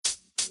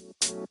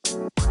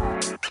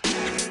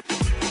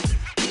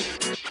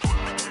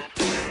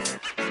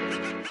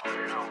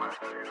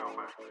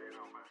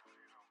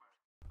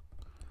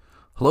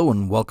Hello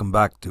and welcome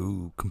back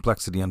to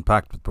Complexity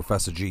Unpacked with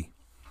Professor G.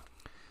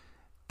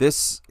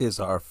 This is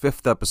our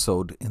 5th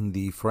episode in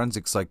the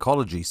Forensic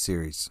Psychology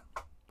series.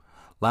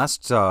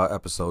 Last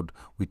episode,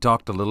 we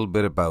talked a little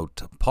bit about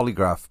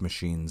polygraph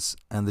machines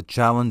and the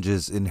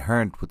challenges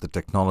inherent with the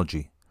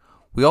technology.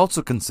 We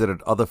also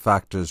considered other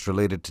factors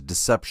related to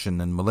deception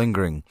and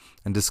malingering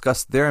and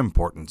discussed their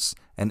importance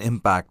and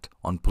impact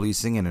on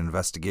policing and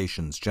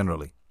investigations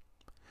generally.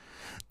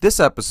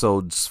 This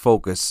episode's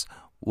focus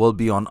will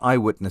be on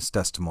eyewitness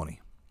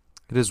testimony.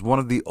 It is one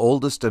of the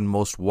oldest and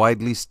most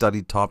widely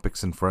studied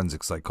topics in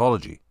forensic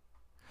psychology.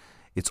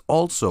 It's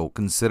also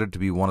considered to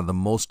be one of the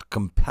most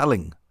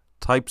compelling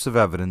types of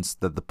evidence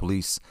that the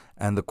police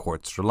and the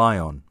courts rely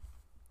on.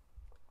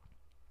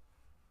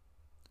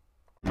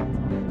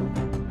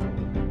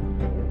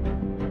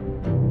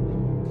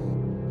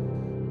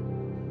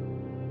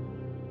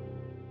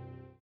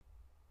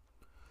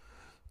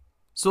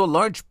 So a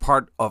large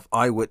part of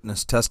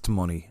eyewitness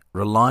testimony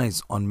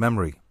relies on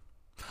memory.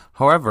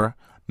 However,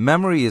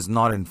 memory is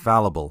not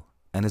infallible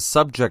and is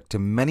subject to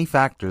many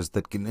factors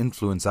that can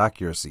influence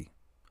accuracy.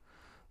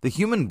 The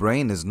human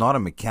brain is not a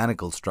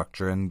mechanical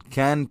structure and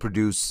can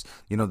produce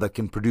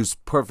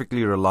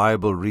perfectly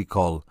reliable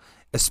recall,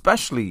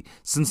 especially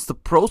since the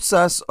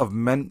process of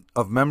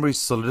memory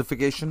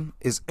solidification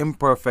is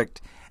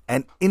imperfect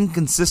and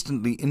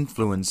inconsistently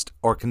influenced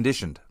or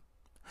conditioned.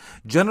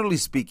 Generally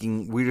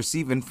speaking, we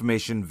receive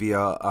information via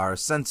our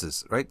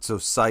senses, right? So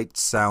sight,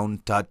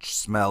 sound, touch,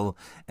 smell,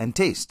 and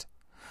taste.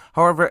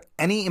 However,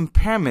 any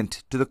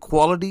impairment to the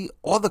quality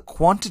or the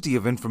quantity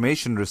of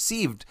information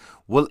received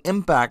will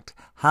impact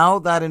how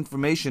that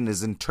information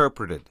is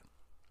interpreted.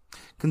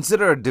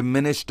 Consider a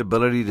diminished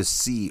ability to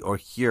see or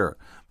hear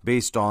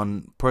based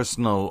on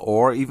personal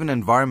or even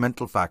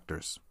environmental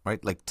factors,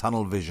 right? Like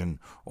tunnel vision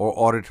or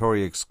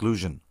auditory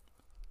exclusion.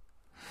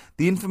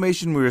 The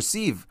information we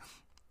receive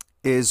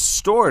is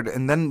stored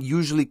and then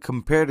usually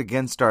compared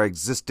against our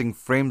existing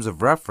frames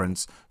of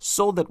reference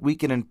so that we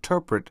can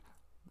interpret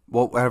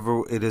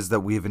whatever it is that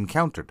we've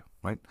encountered,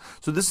 right?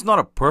 So this is not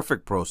a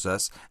perfect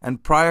process,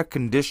 and prior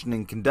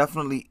conditioning can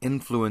definitely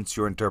influence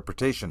your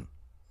interpretation.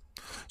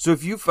 So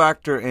if you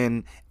factor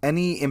in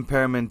any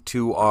impairment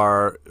to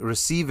our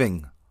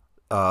receiving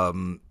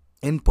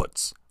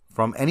inputs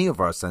from any of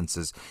our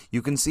senses,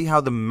 you can see how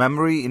the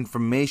memory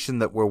information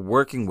that we're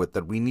working with,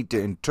 that we need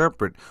to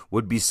interpret,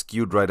 would be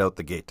skewed right out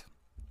the gate.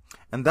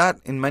 And that,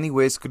 in many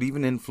ways, could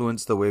even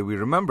influence the way we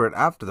remember it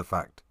after the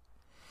fact.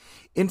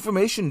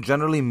 Information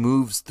generally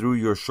moves through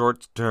your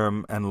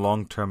short-term and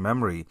long-term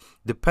memory,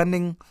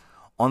 depending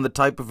on the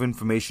type of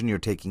information you're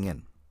taking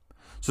in.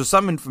 So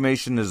some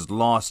information is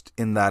lost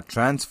in that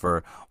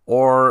transfer,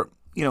 or,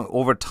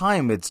 over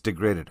time it's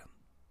degraded.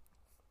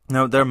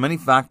 Now, there are many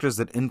factors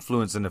that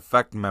influence and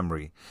affect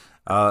memory,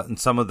 and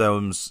some of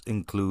those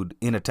include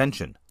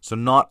inattention, so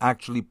not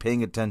actually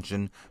paying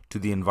attention to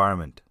the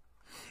environment.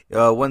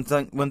 When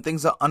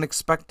things are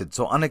unexpected,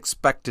 so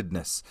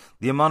unexpectedness,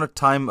 the amount of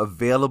time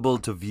available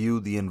to view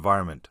the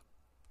environment.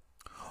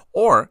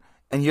 Or,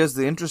 and here's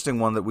the interesting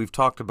one that we've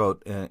talked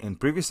about in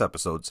previous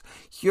episodes,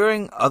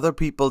 hearing other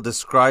people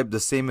describe the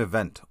same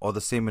event or the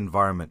same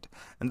environment.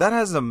 And that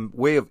has a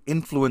way of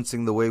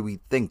influencing the way we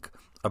think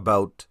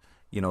about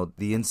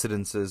the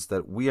incidences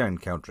that we are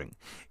encountering.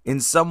 In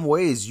some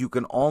ways, you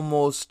can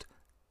almost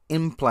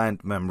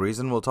implant memories,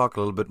 and we'll talk a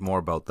little bit more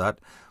about that,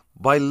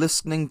 by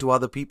listening to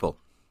other people.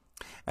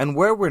 And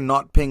where we're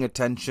not paying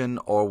attention,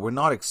 or we're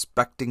not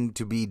expecting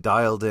to be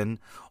dialed in,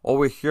 or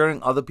we're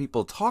hearing other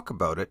people talk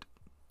about it,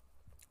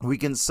 we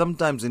can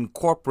sometimes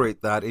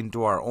incorporate that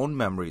into our own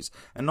memories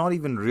and not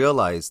even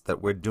realize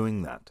that we're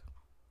doing that.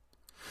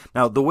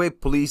 Now, the way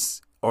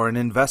police or an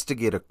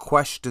investigator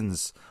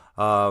questions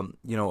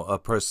a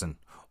person,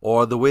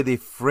 or the way they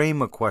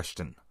frame a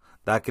question,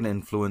 that can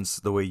influence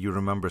the way you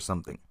remember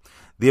something.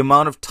 The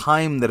amount of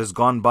time that has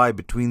gone by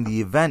between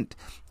the event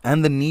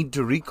and the need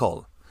to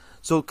recall.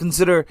 So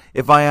consider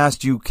if I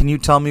asked you, can you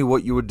tell me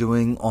what you were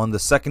doing on the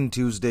second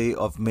Tuesday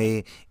of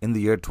May in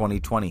the year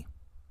 2020?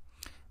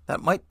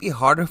 That might be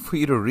harder for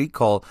you to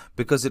recall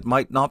because it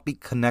might not be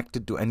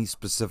connected to any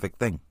specific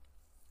thing,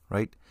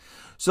 right?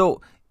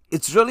 So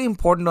it's really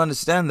important to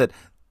understand that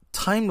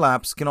time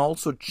lapse can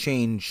also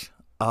change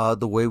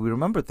the way we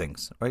remember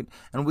things, right?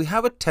 And we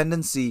have a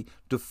tendency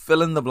to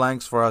fill in the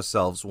blanks for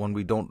ourselves when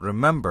we don't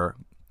remember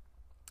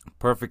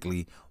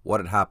perfectly what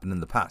had happened in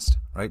the past,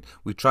 right?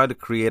 We try to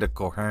create a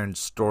coherent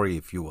story,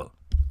 if you will.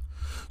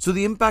 So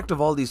the impact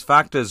of all these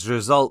factors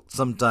result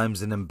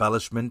sometimes in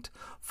embellishment,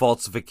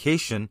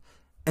 falsification,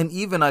 and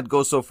even I'd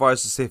go so far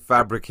as to say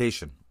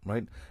fabrication,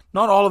 right?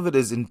 Not all of it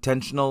is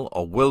intentional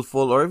or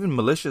willful or even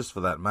malicious for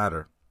that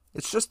matter.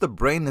 It's just the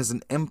brain is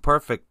an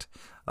imperfect,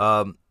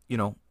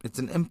 it's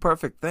an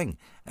imperfect thing.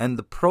 And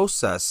the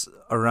process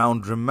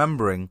around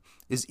remembering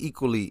is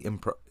equally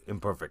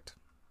imperfect.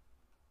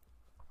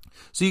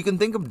 So you can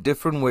think of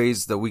different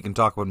ways that we can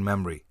talk about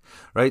memory,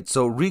 right?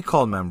 So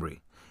recall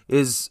memory.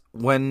 is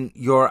when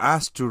you're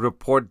asked to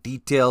report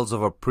details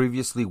of a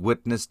previously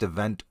witnessed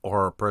event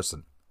or a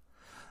person.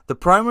 The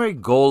primary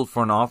goal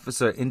for an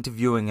officer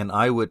interviewing an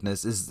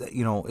eyewitness is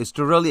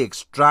to really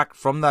extract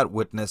from that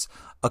witness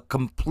a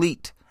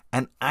complete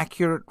and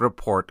accurate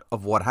report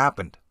of what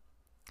happened.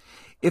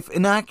 If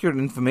inaccurate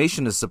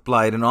information is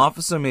supplied, an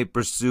officer may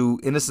pursue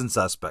innocent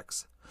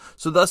suspects,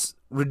 so thus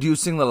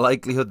reducing the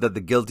likelihood that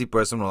the guilty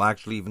person will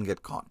actually even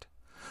get caught.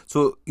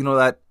 So,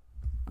 that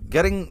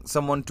getting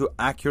someone to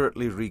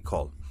accurately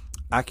recall,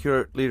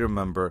 accurately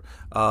remember,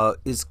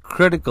 is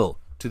critical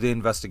to the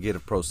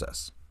investigative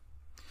process.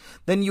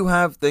 Then you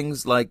have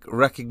things like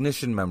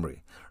recognition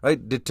memory,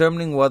 right?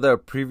 Determining whether a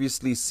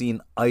previously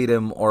seen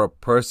item or a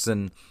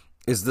person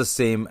is the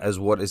same as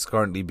what is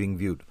currently being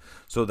viewed.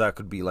 So that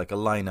could be like a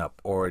lineup,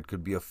 or it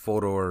could be a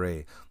photo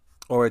array,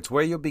 or it's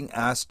where you're being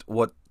asked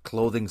what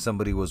clothing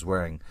somebody was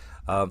wearing.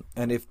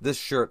 And if this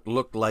shirt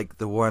looked like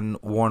the one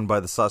worn by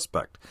the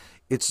suspect,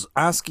 it's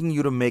asking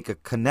you to make a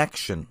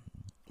connection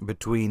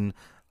between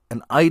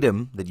an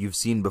item that you've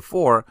seen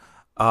before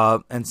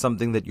and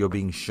something that you're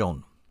being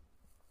shown.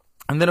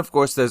 And then, of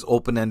course, there's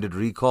open-ended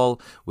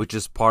recall, which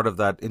is part of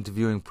that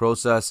interviewing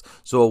process.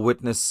 So a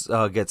witness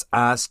gets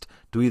asked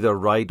to either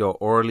write or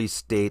orally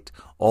state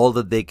all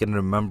that they can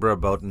remember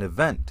about an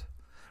event,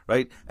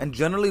 right? And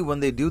generally, when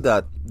they do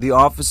that, the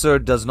officer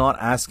does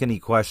not ask any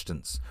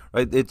questions,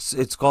 right?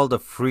 It's called a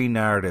free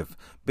narrative.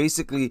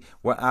 Basically,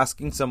 we're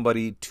asking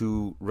somebody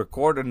to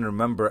record and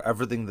remember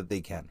everything that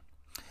they can.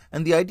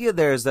 And the idea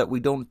there is that we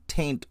don't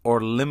taint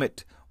or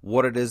limit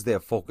what it is they're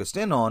focused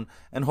in on,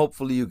 and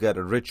hopefully you get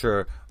a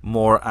richer,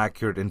 more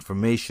accurate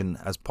information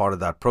as part of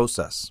that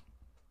process.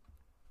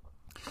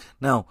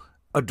 Now,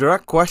 a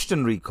direct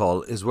question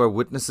recall is where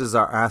witnesses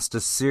are asked a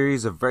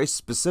series of very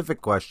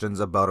specific questions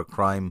about a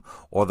crime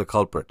or the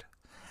culprit.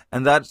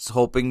 And that's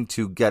hoping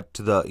to get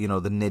to the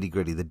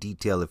nitty-gritty, the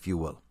detail, if you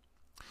will.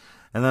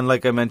 And then,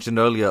 like I mentioned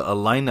earlier, a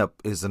lineup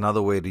is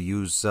another way to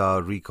use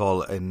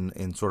recall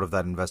in sort of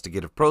that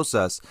investigative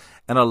process.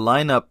 And a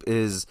lineup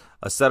is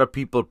a set of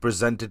people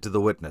presented to the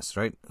witness,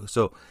 right?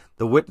 So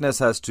the witness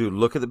has to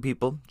look at the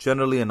people,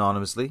 generally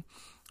anonymously,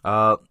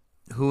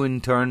 who in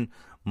turn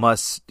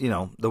must,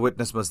 the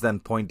witness must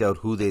then point out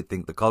who they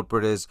think the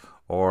culprit is,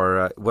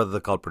 or whether the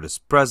culprit is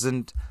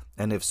present,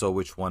 and if so,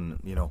 which one,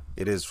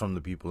 it is from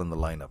the people in the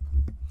lineup.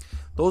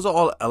 Those are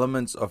all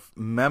elements of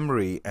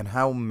memory and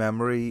how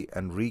memory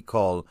and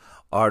recall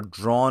are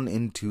drawn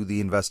into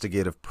the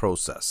investigative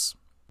process.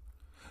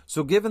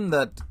 So given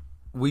that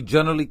we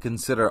generally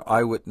consider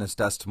eyewitness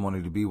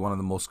testimony to be one of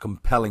the most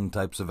compelling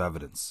types of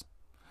evidence,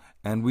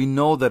 and we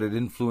know that it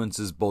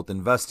influences both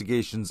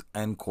investigations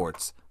and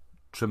courts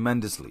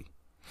tremendously,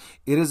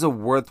 it is a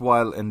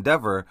worthwhile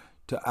endeavor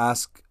to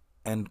ask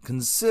and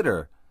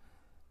consider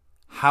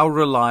how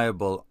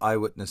reliable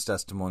eyewitness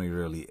testimony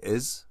really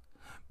is.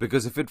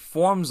 Because if it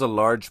forms a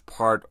large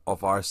part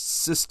of our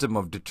system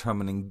of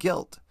determining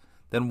guilt,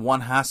 then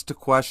one has to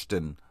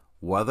question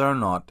whether or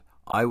not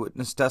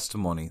eyewitness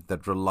testimony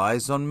that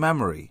relies on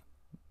memory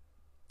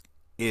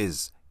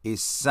is a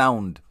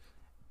sound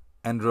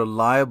and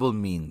reliable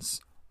means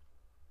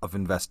of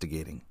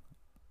investigating.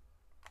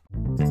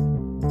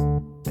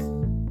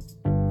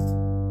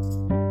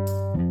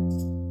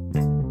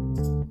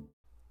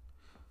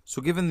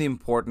 So given the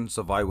importance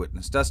of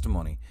eyewitness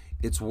testimony,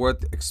 it's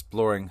worth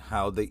exploring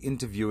how the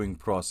interviewing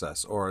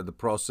process or the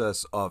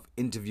process of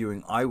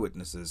interviewing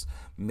eyewitnesses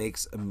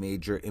makes a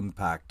major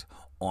impact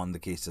on the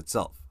case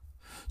itself.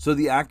 So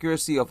the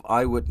accuracy of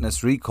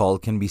eyewitness recall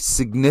can be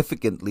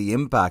significantly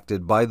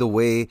impacted by the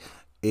way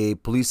a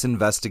police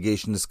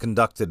investigation is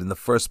conducted in the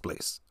first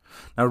place.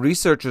 Now,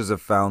 researchers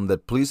have found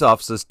that police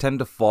officers tend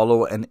to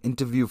follow an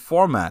interview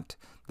format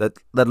that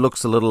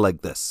looks a little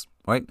like this.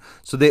 Right?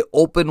 So they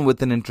open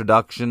with an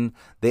introduction.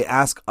 They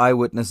ask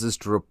eyewitnesses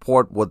to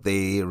report what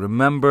they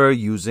remember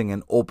using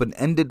an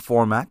open-ended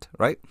format,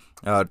 right?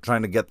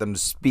 Trying to get them to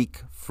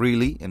speak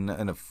freely in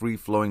a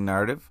free-flowing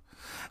narrative.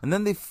 And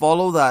then they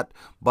follow that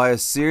by a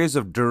series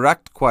of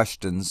direct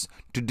questions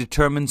to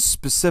determine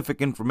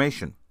specific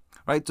information,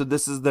 right? So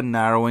this is the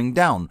narrowing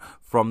down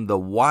from the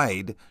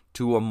wide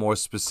to a more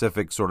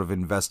specific sort of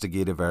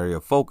investigative area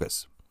of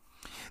focus.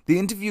 The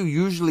interview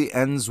usually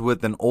ends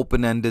with an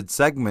open-ended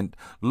segment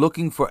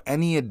looking for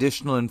any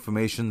additional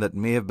information that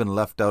may have been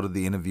left out of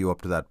the interview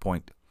up to that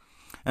point.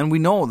 And we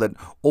know that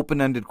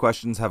open-ended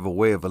questions have a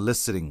way of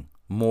eliciting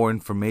more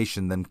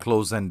information than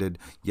close-ended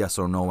yes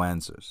or no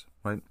answers,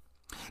 right?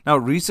 Now,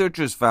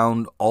 researchers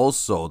found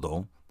also,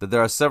 though, that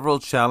there are several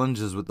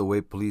challenges with the way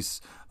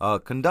police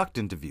conduct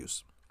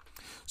interviews.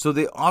 So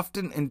they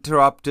often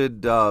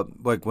interrupted,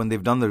 like when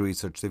they've done the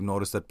research, they've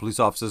noticed that police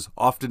officers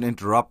often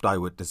interrupt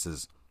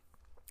eyewitnesses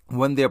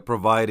when they're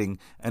providing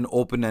an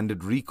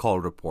open-ended recall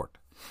report.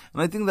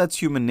 And I think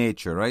that's human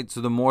nature, right?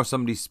 So the more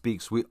somebody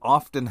speaks, we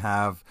often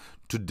have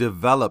to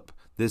develop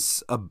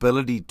this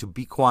ability to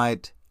be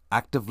quiet,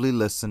 actively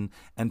listen,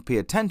 and pay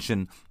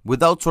attention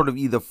without sort of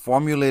either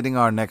formulating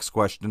our next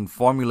question,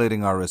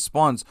 formulating our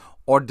response,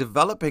 or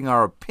developing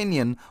our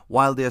opinion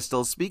while they're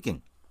still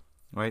speaking.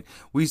 right?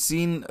 We've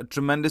seen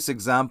tremendous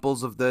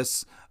examples of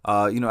this,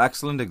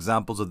 excellent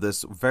examples of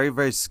this. Very,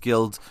 very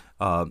skilled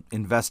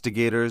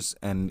investigators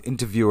and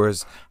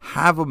interviewers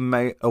have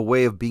a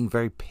way of being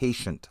very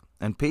patient.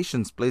 And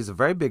patience plays a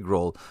very big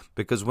role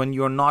because when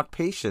you're not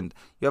patient,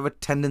 you have a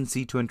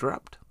tendency to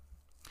interrupt.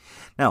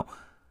 Now,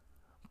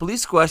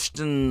 police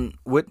question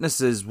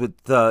witnesses with,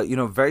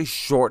 very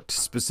short,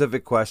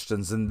 specific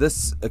questions, and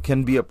this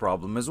can be a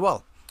problem as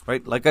well,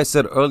 right? Like I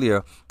said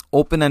earlier,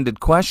 open-ended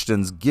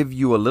questions give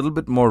you a little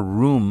bit more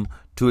room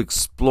to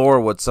explore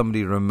what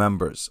somebody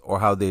remembers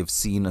or how they've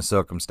seen a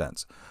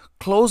circumstance.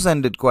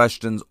 Close-ended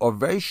questions or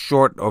very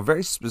short or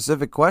very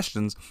specific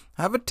questions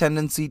have a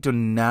tendency to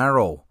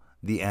narrow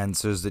the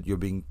answers that you're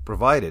being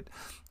provided.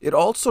 It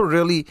also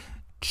really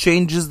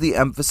changes the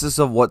emphasis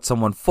of what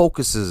someone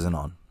focuses in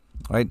on,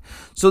 right?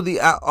 So the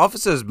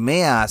officers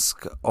may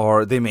ask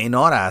or they may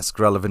not ask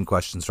relevant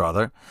questions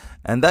rather,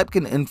 and that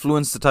can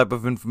influence the type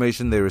of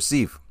information they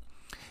receive.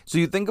 So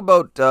you think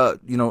about,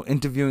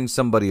 interviewing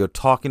somebody or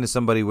talking to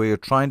somebody where you're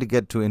trying to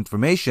get to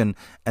information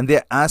and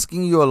they're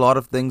asking you a lot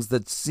of things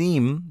that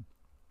seem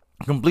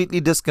completely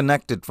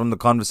disconnected from the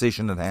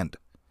conversation at hand.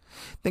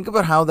 Think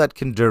about how that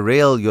can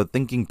derail your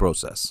thinking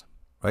process,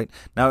 right?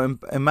 Now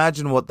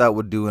imagine what that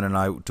would do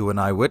to an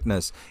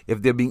eyewitness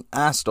if they're being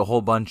asked a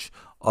whole bunch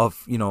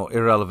of,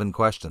 irrelevant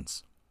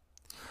questions.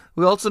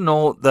 We also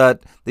know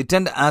that they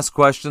tend to ask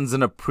questions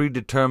in a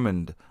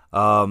predetermined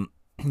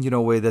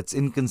way that's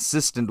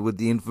inconsistent with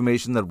the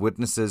information that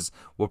witnesses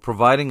were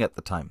providing at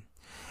the time.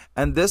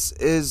 And this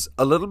is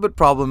a little bit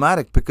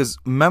problematic because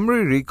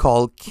memory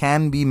recall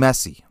can be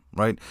messy,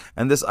 right?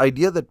 And this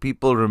idea that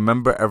people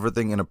remember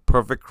everything in a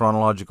perfect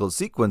chronological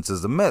sequence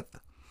is a myth,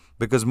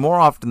 because more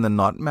often than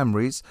not,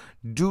 memories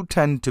do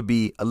tend to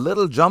be a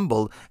little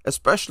jumbled,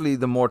 especially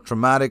the more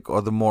traumatic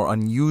or the more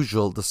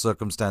unusual the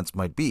circumstance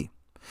might be.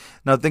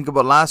 Now think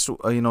about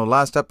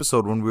last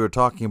episode when we were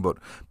talking about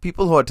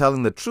people who are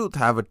telling the truth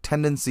have a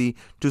tendency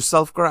to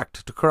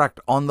self-correct, to correct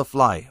on the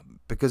fly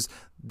because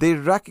they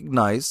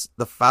recognize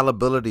the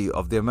fallibility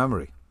of their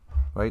memory,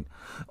 right?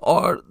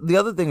 Or the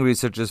other thing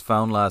researchers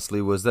found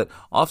lastly was that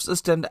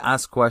officers tend to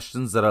ask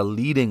questions that are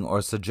leading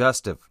or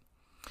suggestive.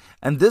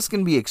 And this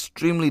can be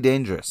extremely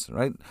dangerous,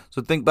 right?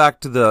 So think back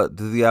to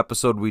the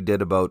episode we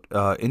did about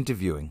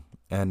interviewing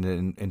and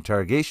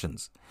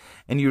interrogations.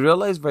 And you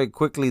realize very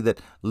quickly that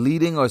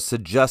leading or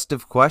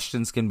suggestive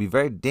questions can be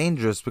very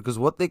dangerous because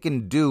what they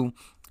can do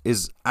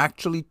is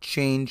actually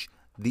change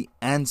the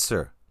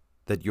answer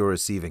that you're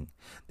receiving.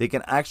 They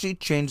can actually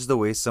change the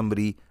way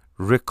somebody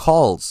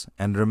recalls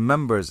and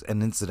remembers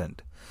an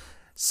incident.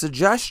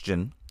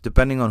 Suggestion,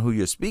 depending on who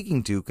you're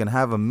speaking to, can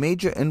have a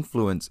major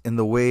influence in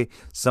the way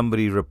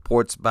somebody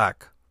reports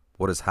back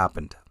what has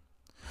happened.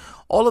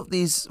 All of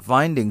these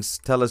findings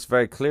tell us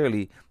very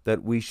clearly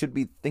that we should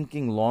be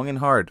thinking long and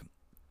hard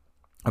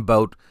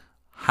about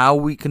how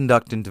we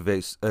conduct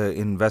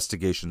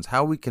investigations,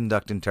 how we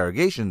conduct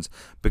interrogations,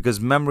 because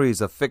memory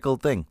is a fickle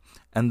thing.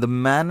 And the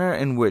manner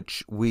in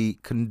which we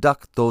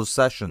conduct those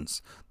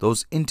sessions,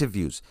 those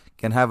interviews,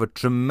 can have a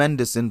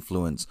tremendous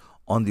influence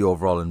on the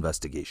overall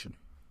investigation.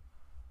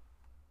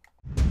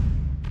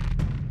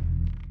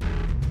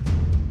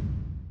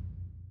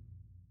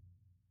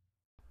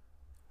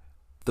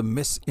 The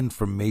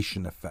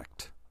misinformation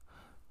effect.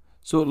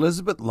 So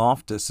Elizabeth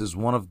Loftus is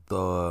one of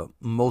the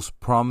most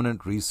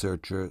prominent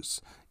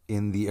researchers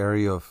in the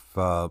area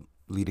of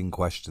leading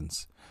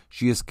questions.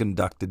 She has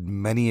conducted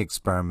many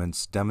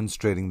experiments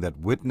demonstrating that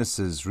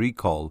witnesses'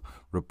 recall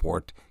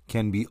report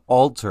can be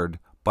altered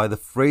by the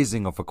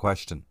phrasing of a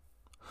question.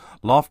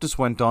 Loftus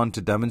went on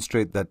to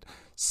demonstrate that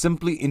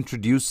simply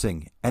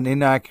introducing an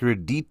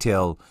inaccurate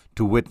detail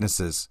to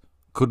witnesses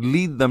could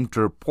lead them to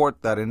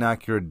report that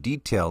inaccurate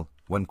detail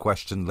when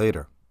questioned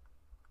later.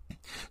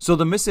 So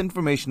the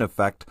misinformation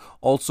effect,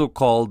 also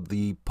called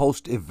the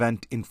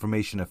post-event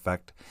information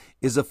effect,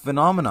 is a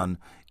phenomenon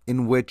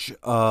in which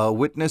a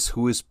witness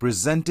who is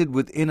presented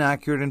with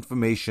inaccurate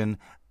information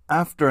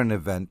after an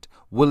event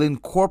will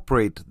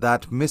incorporate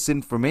that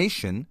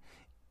misinformation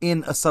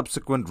in a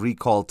subsequent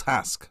recall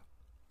task.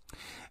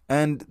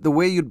 And the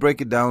way you'd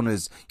break it down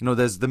is,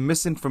 there's the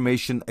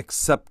misinformation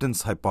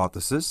acceptance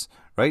hypothesis,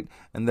 right?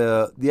 And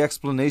the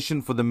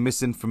explanation for the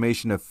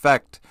misinformation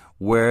effect,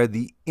 where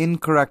the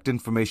incorrect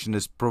information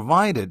is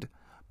provided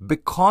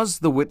because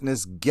the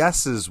witness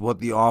guesses what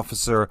the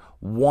officer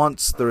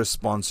wants the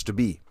response to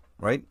be,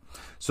 right?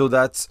 So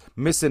that's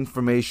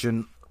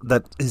misinformation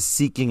that is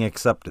seeking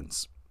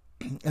acceptance.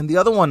 And the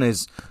other one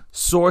is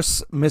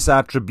source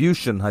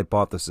misattribution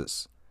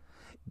hypothesis.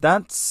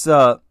 That's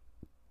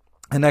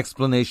an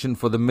explanation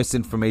for the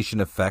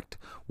misinformation effect,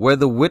 where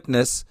the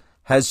witness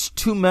has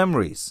two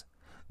memories,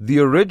 the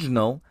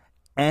original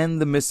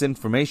and the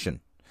misinformation.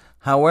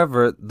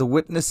 However, the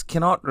witness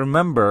cannot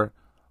remember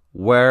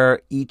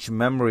where each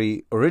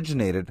memory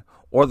originated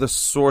or the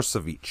source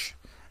of each.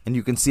 And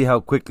you can see how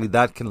quickly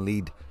that can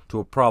lead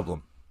to a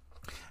problem.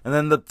 And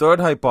then the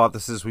third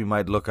hypothesis we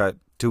might look at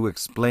to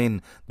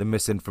explain the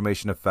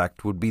misinformation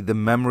effect would be the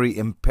memory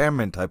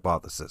impairment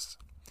hypothesis.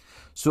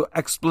 So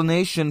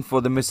explanation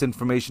for the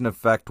misinformation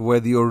effect, where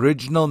the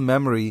original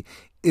memory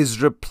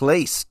is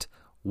replaced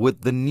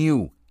with the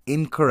new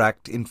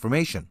incorrect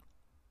information.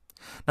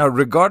 Now,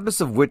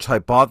 regardless of which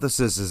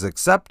hypothesis is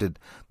accepted,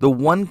 the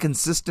one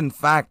consistent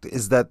fact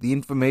is that the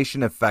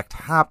information effect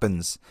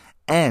happens,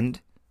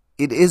 and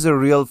it is a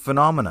real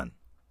phenomenon.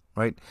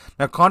 Right?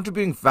 Now,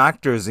 contributing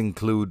factors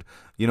include,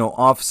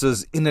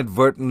 officers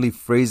inadvertently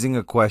phrasing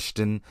a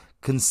question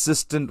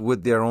consistent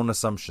with their own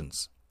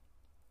assumptions,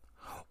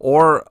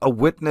 or a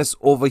witness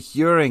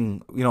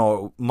overhearing,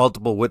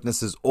 multiple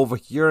witnesses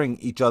overhearing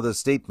each other's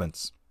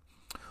statements.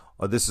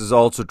 Or this is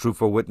also true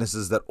for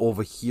witnesses that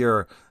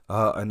overhear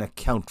an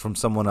account from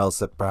someone else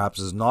that perhaps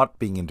is not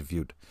being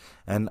interviewed.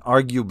 And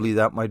arguably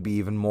that might be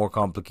even more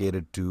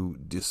complicated to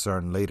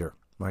discern later,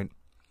 right?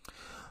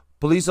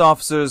 Police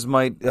officers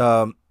might,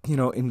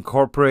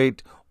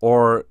 incorporate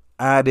or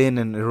add in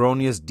an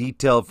erroneous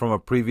detail from a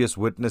previous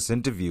witness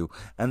interview,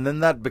 and then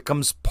that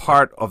becomes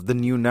part of the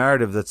new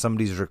narrative that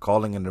somebody's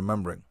recalling and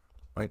remembering,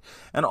 right?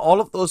 And all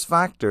of those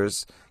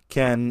factors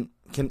can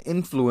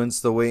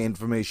influence the way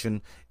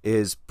information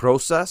is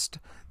processed,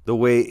 the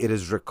way it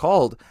is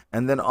recalled,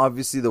 and then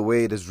obviously the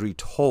way it is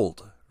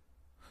retold.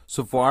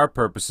 So for our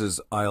purposes,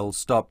 I'll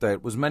stop there.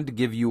 It was meant to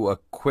give you a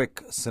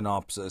quick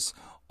synopsis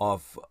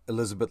of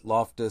Elizabeth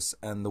Loftus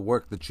and the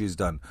work that she's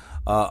done.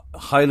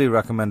 Highly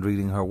recommend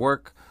reading her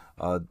work.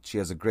 She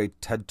has a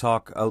great TED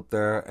Talk out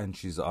there, and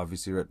she's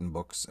obviously written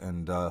books,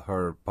 and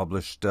her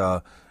published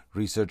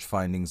research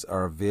findings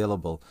are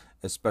available,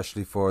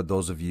 especially for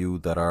those of you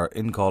that are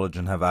in college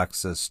and have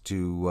access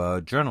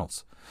to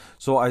journals.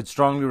 So I'd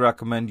strongly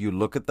recommend you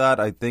look at that.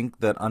 I think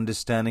that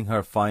understanding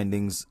her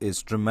findings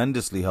is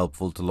tremendously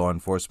helpful to law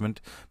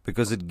enforcement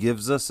because it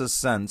gives us a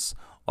sense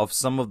of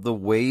some of the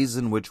ways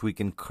in which we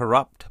can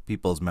corrupt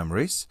people's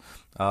memories,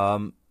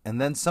 and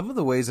then some of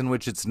the ways in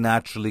which it's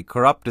naturally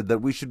corrupted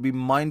that we should be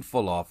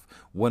mindful of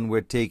when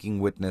we're taking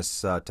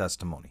witness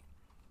testimony.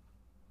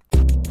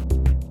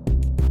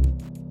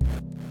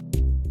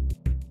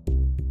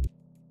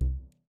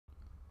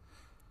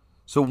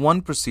 So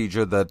one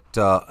procedure that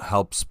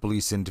helps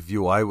police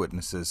interview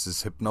eyewitnesses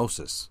is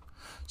hypnosis.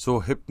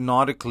 So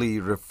hypnotically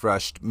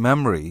refreshed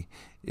memory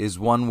is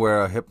one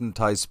where a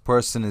hypnotized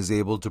person is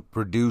able to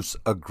produce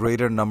a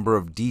greater number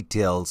of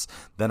details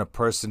than a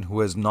person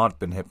who has not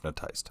been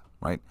hypnotized,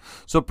 right?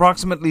 So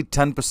approximately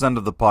 10%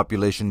 of the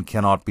population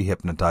cannot be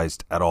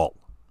hypnotized at all.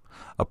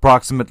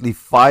 Approximately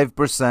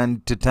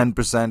 5% to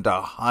 10%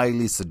 are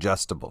highly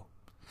suggestible.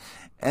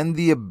 And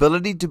the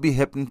ability to be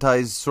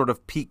hypnotized sort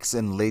of peaks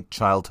in late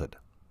childhood.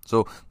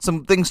 So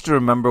some things to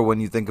remember when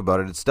you think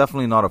about it. It's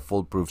definitely not a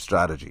foolproof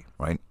strategy,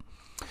 right?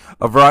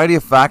 A variety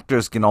of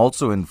factors can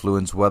also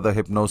influence whether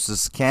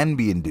hypnosis can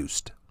be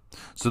induced.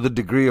 So the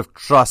degree of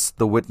trust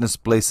the witness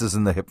places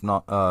in the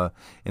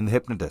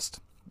hypnotist,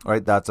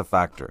 right? That's a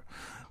factor.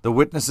 The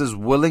witness's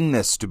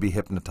willingness to be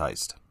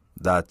hypnotized.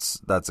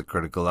 That's a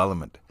critical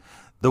element.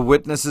 The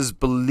witness's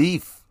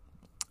belief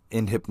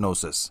in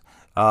hypnosis.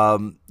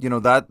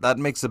 That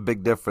makes a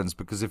big difference,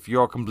 because if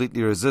you're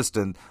completely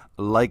resistant,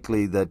 the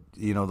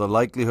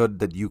likelihood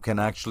that you can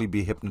actually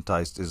be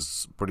hypnotized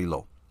is pretty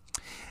low.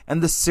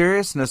 And the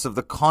seriousness of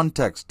the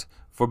context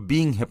for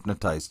being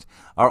hypnotized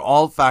are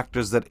all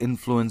factors that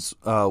influence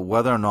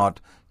whether or not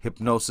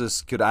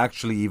hypnosis could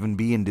actually even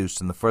be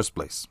induced in the first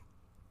place.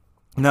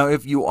 Now,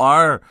 if you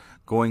are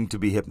going to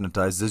be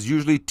hypnotized, there's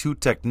usually two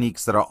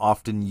techniques that are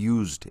often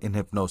used in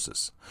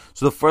hypnosis.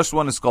 So the first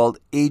one is called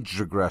age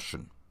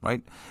regression.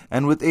 Right?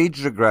 And with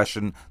age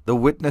regression, the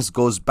witness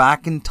goes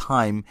back in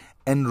time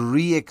and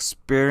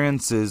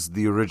re-experiences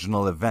the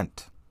original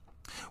event,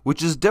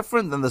 which is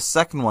different than the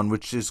second one,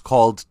 which is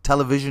called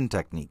television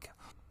technique.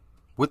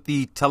 With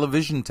the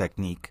television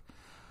technique,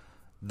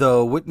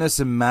 the witness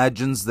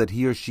imagines that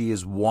he or she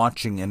is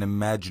watching an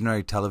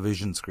imaginary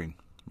television screen,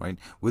 right,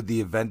 with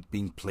the event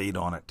being played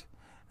on it,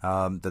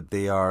 that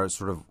they are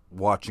sort of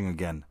watching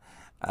again.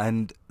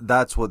 And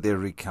that's what they're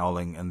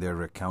recalling, and they're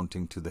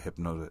recounting to the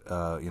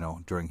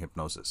during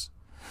hypnosis.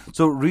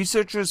 So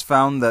researchers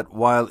found that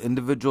while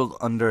individuals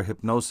under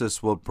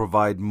hypnosis will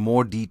provide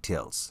more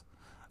details,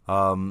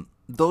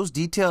 those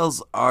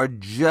details are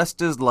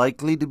just as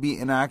likely to be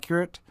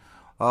inaccurate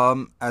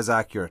as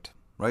accurate,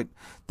 right?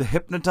 The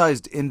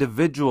hypnotized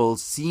individual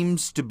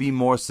seems to be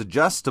more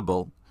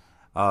suggestible,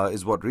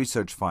 is what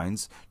research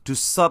finds, to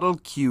subtle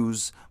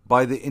cues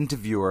by the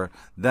interviewer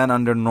than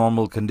under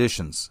normal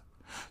conditions.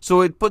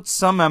 So it puts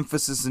some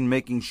emphasis in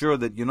making sure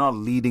that you're not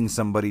leading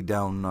somebody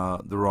down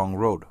the wrong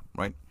road,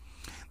 right?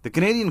 The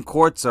Canadian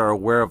courts are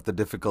aware of the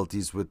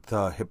difficulties with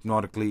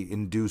hypnotically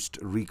induced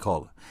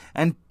recall,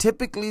 and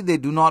typically they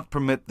do not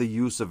permit the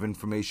use of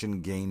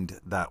information gained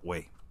that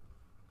way.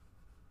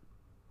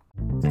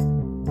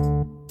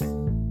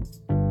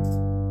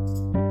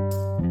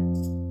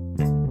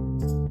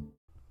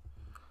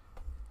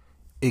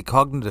 A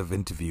cognitive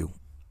interview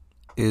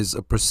is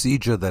a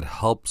procedure that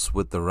helps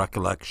with the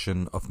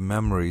recollection of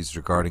memories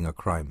regarding a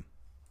crime.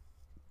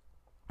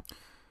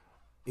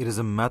 It is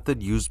a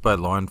method used by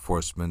law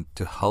enforcement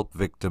to help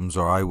victims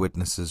or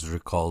eyewitnesses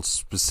recall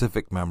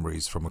specific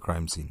memories from a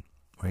crime scene,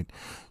 right?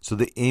 So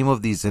the aim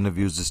of these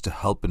interviews is to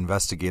help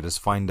investigators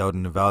find out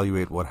and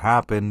evaluate what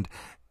happened,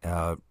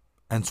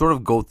 and sort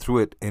of go through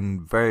it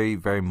in very,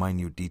 very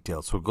minute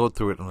detail. So go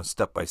through it on a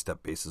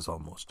step-by-step basis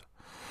almost.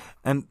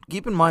 And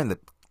keep in mind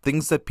that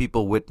things that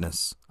people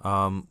witness,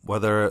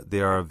 whether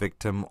they are a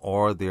victim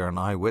or they are an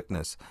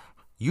eyewitness,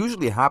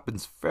 usually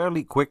happens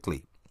fairly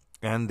quickly.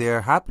 And they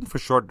happen for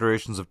short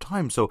durations of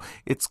time. So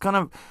it's kind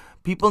of,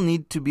 people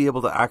need to be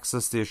able to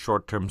access their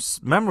short-term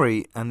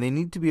memory, and they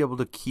need to be able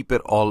to keep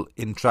it all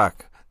in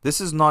track.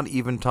 This is not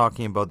even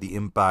talking about the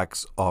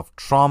impacts of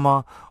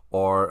trauma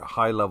or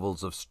high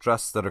levels of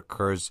stress that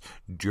occurs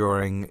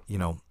during,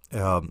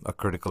 a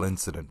critical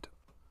incident.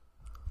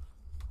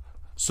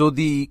 So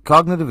the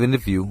cognitive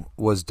interview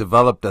was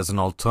developed as an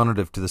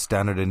alternative to the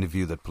standard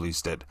interview that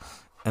police did.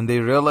 And they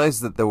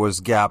realized that there was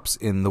gaps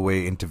in the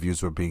way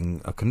interviews were being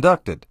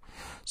conducted.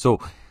 So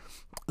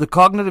the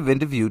cognitive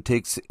interview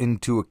takes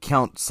into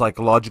account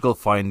psychological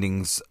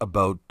findings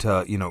about,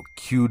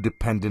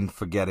 cue-dependent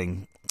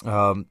forgetting.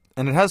 And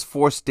it has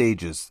 4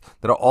 stages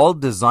that are all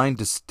designed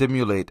to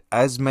stimulate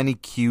as many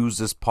cues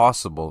as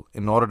possible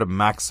in order to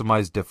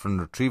maximize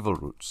different retrieval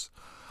routes,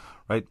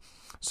 right?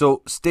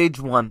 So stage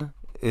 1,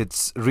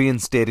 it's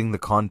reinstating the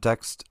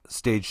context.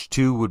 Stage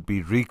 2 would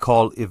be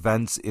recall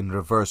events in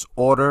reverse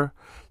order.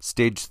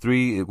 Stage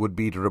 3, it would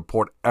be to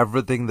report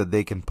everything that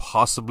they can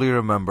possibly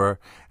remember.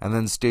 And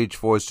then stage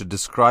 4 is to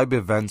describe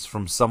events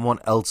from someone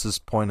else's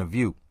point of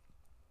view.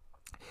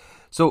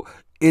 So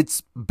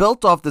it's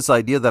built off this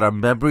idea that our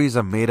memories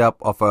are made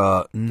up of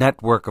a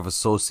network of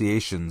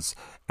associations,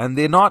 and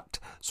they're not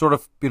sort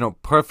of,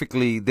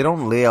 perfectly, they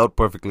don't lay out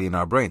perfectly in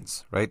our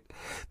brains, right?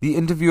 The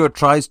interviewer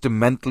tries to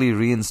mentally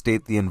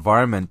reinstate the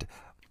environment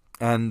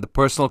and the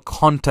personal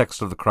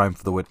context of the crime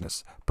for the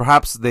witness.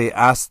 Perhaps they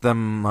ask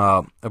them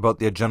about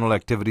their general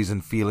activities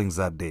and feelings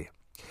that day.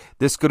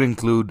 This could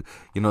include,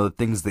 the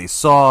things they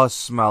saw,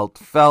 smelt,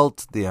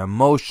 felt, their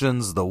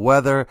emotions, the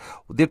weather.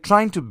 They're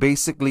trying to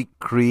basically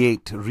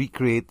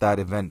recreate that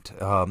event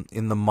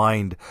in the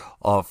mind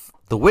of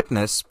the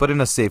witness, but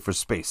in a safer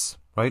space,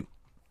 right?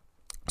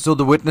 So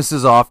the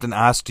witnesses are often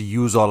asked to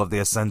use all of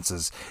their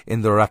senses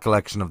in the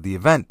recollection of the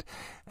event.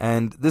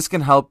 And this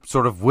can help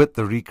sort of with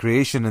the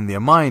recreation in their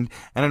mind,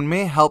 and it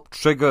may help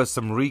trigger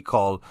some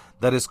recall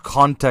that is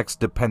context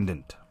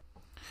dependent.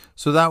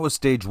 So that was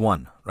stage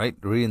 1, right?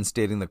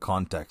 Reinstating the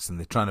context, and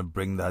they're trying to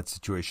bring that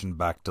situation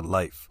back to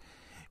life.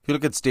 If you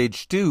look at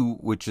stage 2,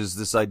 which is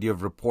this idea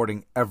of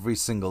reporting every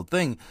single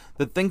thing,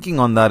 the thinking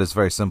on that is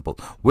very simple.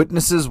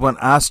 Witnesses, when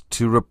asked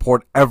to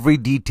report every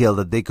detail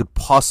that they could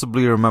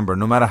possibly remember,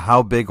 no matter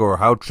how big or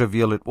how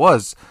trivial it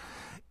was,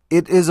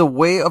 it is a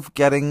way of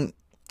getting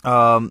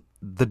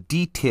the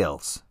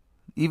details,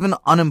 even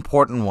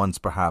unimportant ones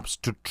perhaps,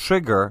 to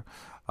trigger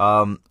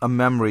a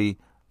memory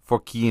for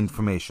key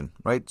information,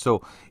 right?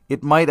 So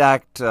it might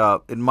act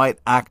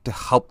to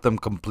help them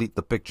complete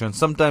the picture. And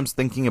sometimes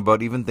thinking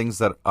about even things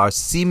that are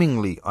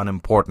seemingly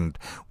unimportant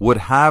would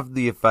have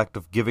the effect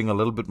of giving a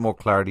little bit more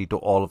clarity to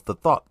all of the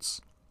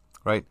thoughts,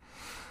 right?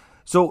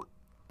 So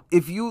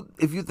if you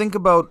think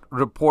about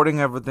reporting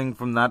everything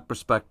from that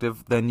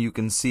perspective, then you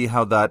can see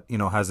how that,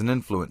 has an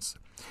influence.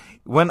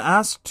 When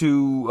asked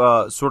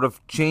to sort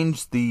of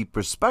change the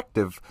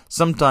perspective,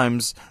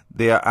 sometimes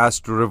they are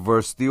asked to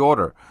reverse the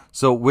order.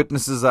 So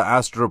witnesses are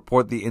asked to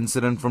report the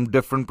incident from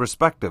different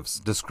perspectives,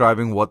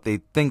 describing what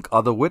they think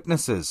other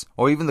witnesses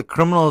or even the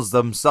criminals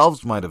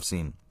themselves might have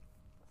seen.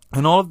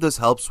 And all of this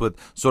helps with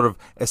sort of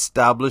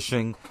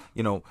establishing,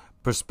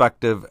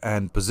 perspective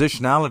and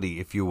positionality,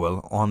 if you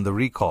will, on the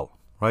recall,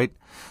 right?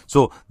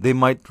 So they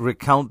might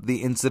recount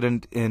the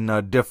incident in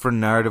a different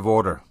narrative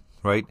order,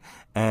 right?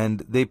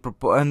 And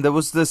there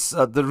was this,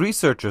 the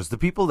researchers, the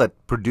people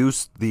that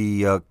produced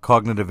the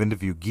cognitive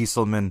interview,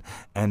 Gieselman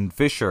and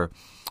Fisher,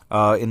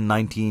 in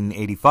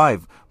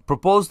 1985,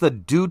 proposed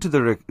that due to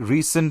the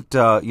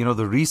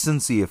the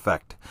recency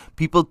effect,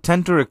 people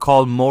tend to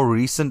recall more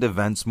recent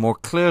events more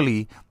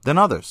clearly than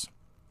others.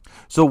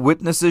 So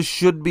witnesses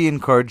should be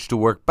encouraged to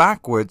work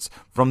backwards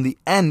from the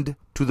end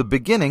to the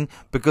beginning,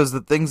 because the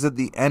things at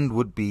the end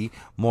would be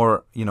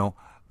more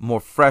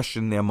fresh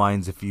in their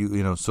minds, if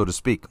so to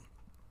speak.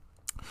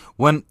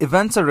 When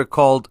events are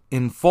recalled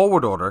in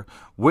forward order,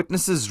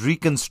 witnesses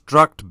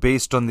reconstruct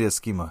based on their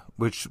schema,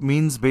 which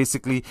means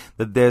basically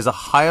that there's a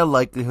higher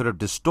likelihood of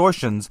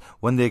distortions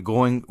when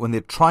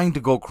they're trying to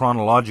go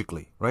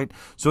chronologically, right?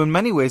 So in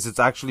many ways, it's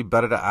actually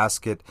better to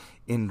ask it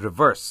in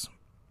reverse.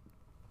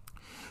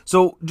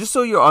 So just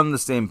so you're on the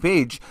same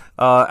page,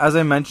 as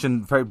I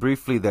mentioned very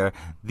briefly there,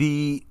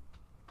 the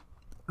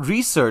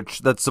research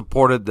that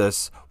supported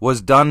this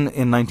was done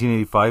in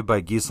 1985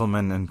 by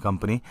Gieselman and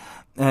company.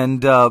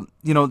 And,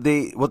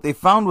 what they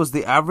found was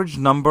the average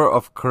number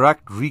of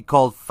correct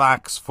recalled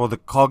facts for the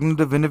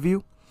cognitive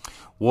interview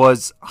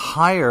was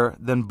higher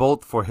than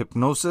both for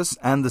hypnosis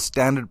and the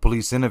standard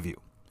police interview.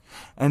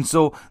 And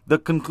so the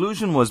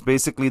conclusion was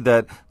basically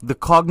that the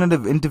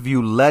cognitive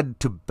interview led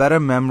to better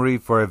memory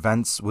for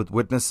events, with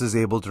witnesses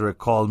able to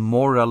recall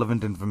more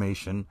relevant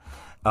information,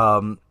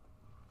 and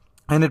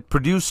it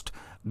produced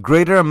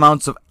greater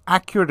amounts of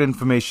accurate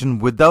information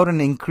without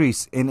an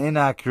increase in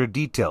inaccurate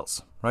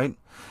details, right?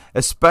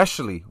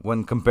 Especially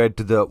when compared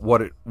to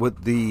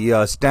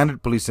the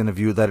standard police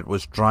interview that it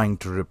was trying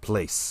to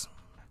replace.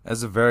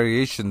 As a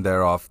variation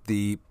thereof,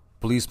 the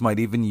police might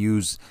even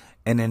use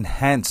an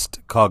enhanced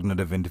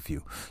cognitive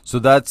interview. So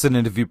that's an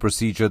interview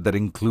procedure that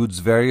includes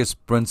various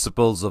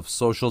principles of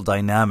social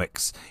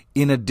dynamics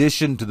in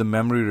addition to the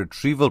memory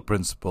retrieval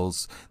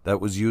principles that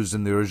was used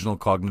in the original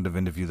cognitive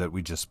interview that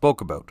we just spoke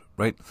about,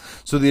 right?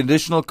 So the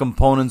additional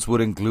components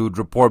would include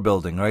rapport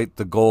building, right?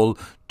 The goal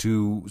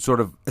to sort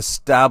of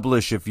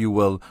establish, if you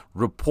will,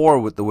 rapport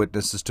with the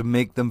witnesses to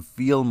make them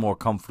feel more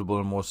comfortable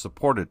and more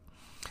supported,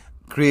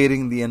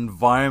 creating the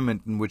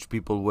environment in which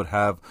people would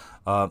have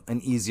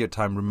an easier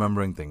time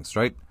remembering things,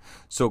 right?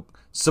 So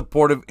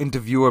supportive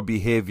interviewer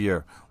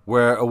behavior,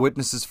 where a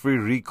witness's free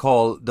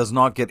recall does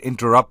not get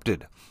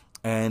interrupted,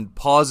 and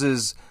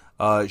pauses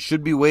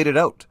should be waited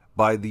out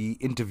by the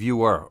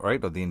interviewer,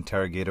 right, or the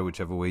interrogator,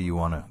 whichever way you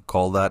want to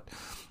call that.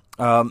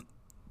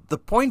 The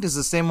point is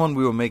the same one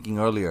we were making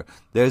earlier.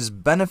 There's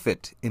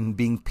benefit in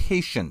being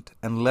patient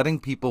and letting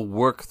people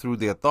work through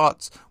their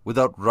thoughts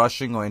without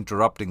rushing or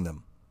interrupting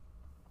them.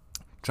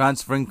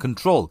 Transferring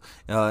control,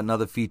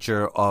 another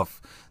feature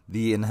of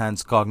the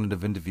enhanced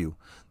cognitive interview.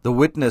 The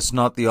witness,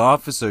 not the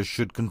officer,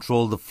 should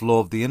control the flow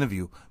of the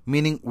interview,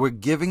 meaning we're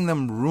giving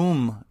them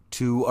room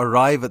to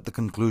arrive at the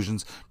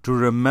conclusions, to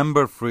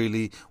remember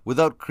freely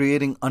without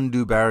creating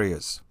undue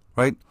barriers,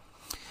 right?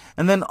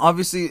 And then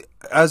obviously,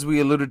 as we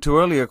alluded to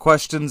earlier,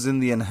 questions in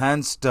the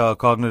enhanced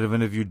cognitive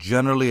interview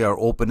generally are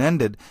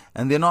open-ended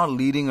and they're not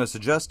leading or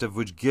suggestive,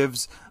 which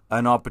gives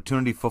an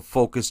opportunity for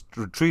focused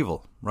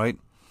retrieval, right?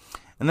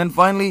 And then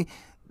finally,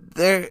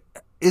 there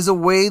is a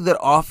way that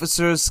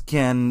officers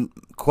can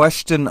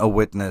question a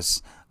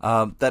witness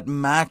that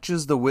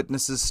matches the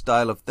witness's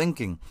style of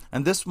thinking.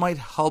 And this might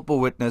help a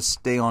witness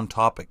stay on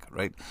topic,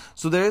 right?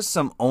 So there is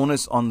some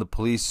onus on the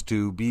police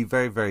to be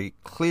very, very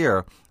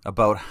clear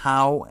about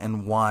how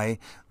and why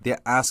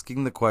they're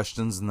asking the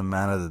questions in the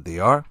manner that they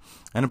are.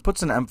 And it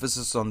puts an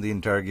emphasis on the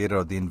interrogator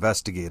or the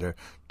investigator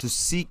to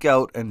seek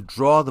out and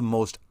draw the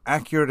most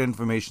accurate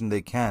information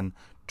they can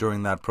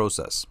during that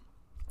process.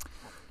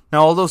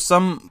 Now, although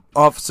some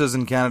officers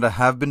in Canada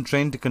have been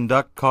trained to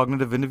conduct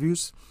cognitive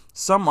interviews,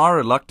 some are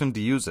reluctant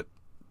to use it.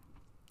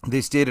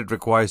 They state it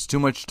requires too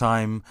much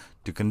time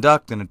to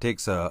conduct, and it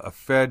takes a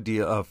fair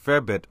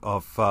bit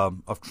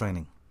of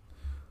training.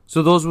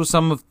 So those were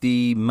some of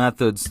the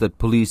methods that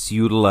police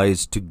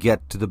utilize to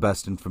get to the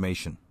best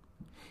information.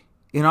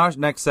 In our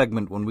next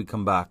segment, when we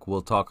come back,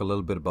 we'll talk a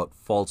little bit about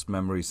false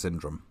memory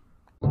syndrome.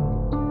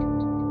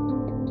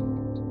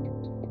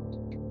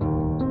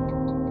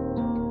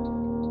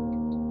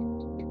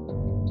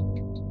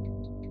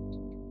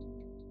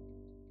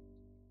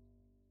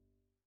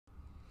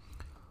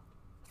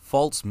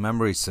 False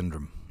memory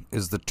syndrome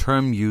is the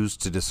term used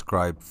to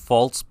describe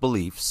false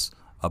beliefs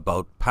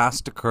about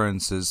past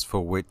occurrences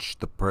for which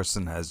the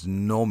person has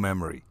no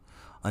memory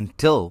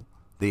until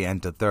they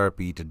enter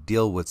therapy to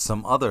deal with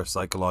some other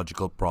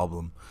psychological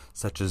problem,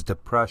 such as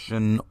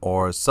depression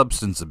or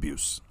substance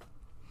abuse.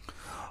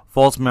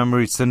 False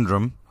memory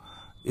syndrome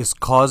is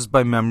caused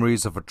by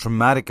memories of a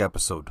traumatic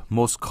episode,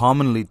 most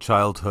commonly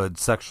childhood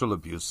sexual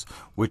abuse,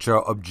 which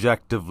are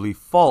objectively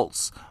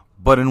false,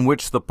 but in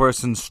which the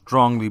person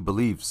strongly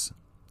believes.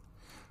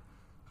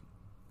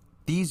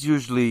 These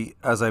usually,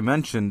 as I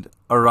mentioned,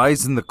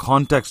 arise in the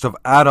context of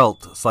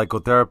adult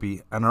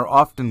psychotherapy and are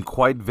often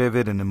quite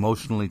vivid and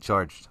emotionally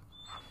charged.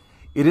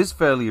 It is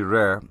fairly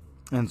rare,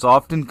 and it's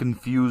often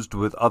confused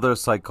with other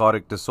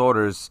psychotic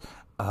disorders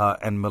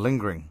and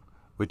malingering,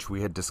 which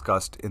we had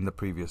discussed in the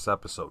previous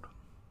episode.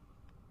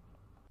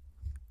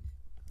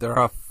 There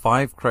are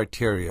 5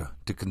 criteria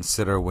to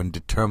consider when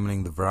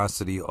determining the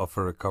veracity of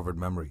a recovered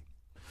memory.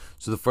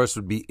 So the first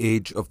would be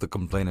age of the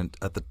complainant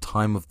at the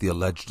time of the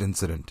alleged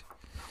incident.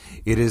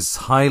 It is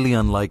highly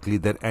unlikely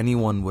that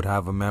anyone would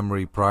have a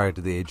memory prior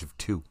to the age of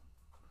 2.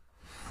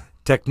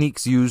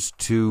 Techniques used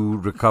to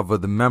recover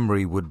the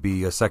memory would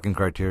be a second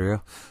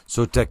criteria.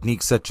 So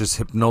techniques such as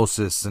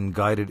hypnosis and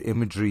guided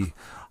imagery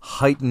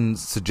heighten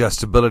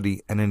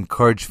suggestibility and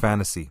encourage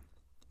fantasy,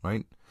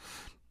 right?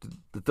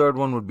 The third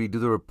one would be, do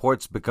the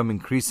reports become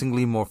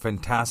increasingly more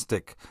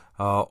fantastic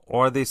or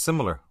are they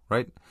similar,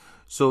 right?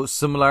 So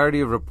similarity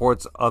of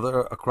reports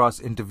across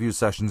interview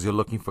sessions, you're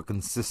looking for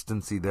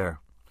consistency there.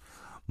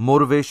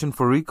 Motivation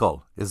for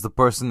recall. Is the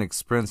person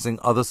experiencing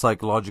other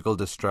psychological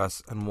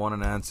distress and want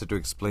an answer to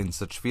explain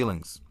such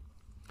feelings?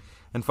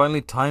 And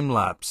finally, time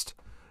lapsed.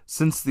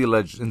 Since the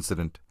alleged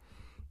incident,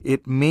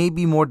 it may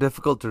be more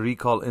difficult to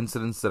recall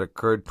incidents that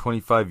occurred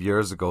 25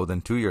 years ago than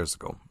 2 years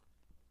ago.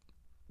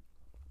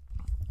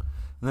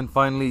 And then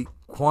finally,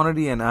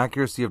 quantity and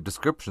accuracy of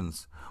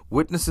descriptions.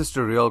 Witnesses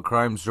to real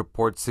crimes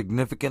report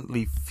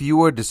significantly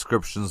fewer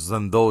descriptions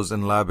than those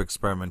in lab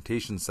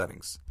experimentation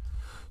settings.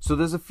 So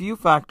there's a few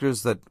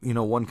factors that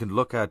one can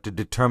look at to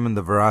determine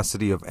the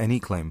veracity of any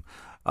claim.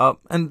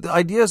 And the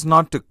idea is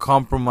not to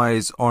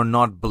compromise or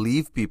not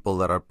believe people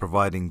that are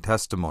providing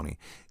testimony.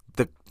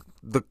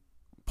 The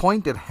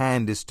point at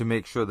hand is to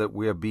make sure that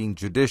we are being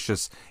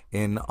judicious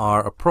in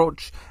our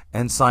approach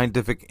and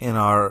scientific in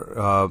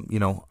our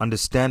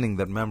understanding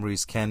that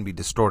memories can be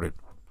distorted.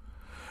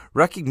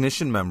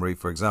 Recognition memory,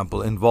 for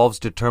example, involves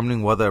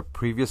determining whether a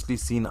previously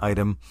seen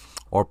item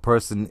or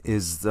person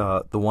is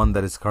the one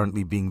that is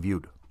currently being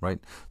viewed, right?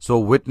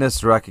 So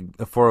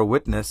for a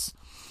witness,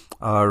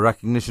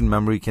 recognition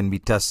memory can be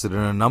tested in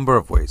a number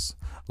of ways.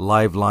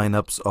 Live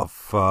lineups of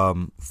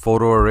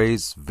photo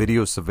arrays,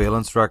 video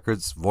surveillance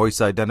records,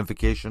 voice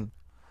identification.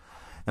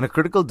 And a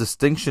critical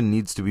distinction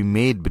needs to be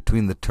made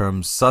between the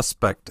terms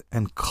suspect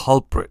and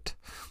culprit,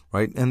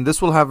 right? And this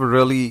will have a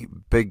really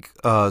big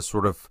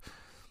sort of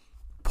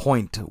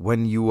point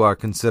when you are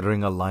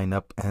considering a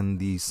lineup and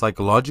the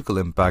psychological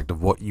impact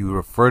of what you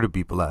refer to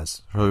people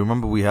as. So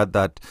remember, we had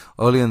that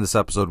earlier in this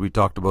episode. We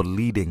talked about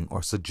leading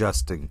or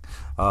suggesting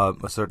a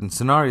certain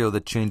scenario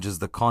that changes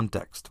the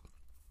context.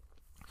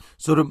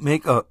 So to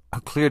make a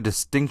clear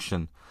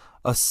distinction,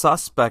 a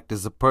suspect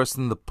is a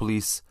person the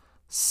police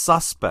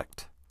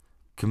suspect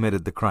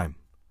committed the crime,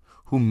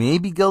 who may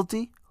be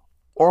guilty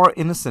or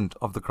innocent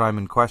of the crime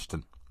in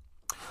question.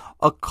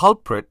 A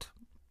culprit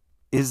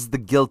is the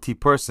guilty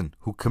person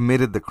who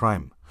committed the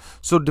crime.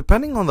 So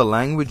depending on the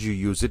language you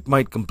use, it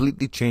might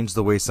completely change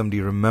the way somebody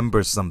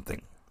remembers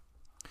something.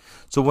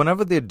 So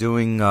whenever they're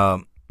doing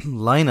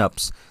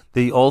lineups,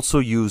 they also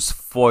use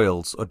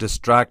foils or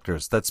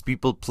distractors. That's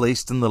people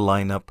placed in the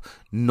lineup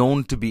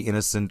known to be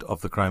innocent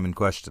of the crime in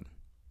question.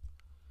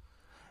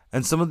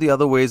 And some of the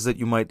other ways that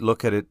you might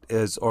look at it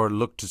is, or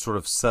look to sort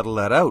of settle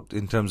that out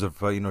in terms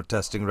of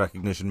testing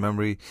recognition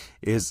memory,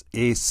 is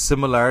a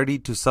similarity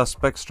to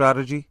suspect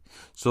strategy.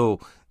 So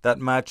that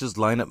matches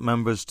lineup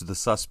members to the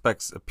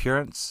suspect's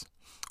appearance.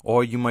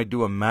 Or you might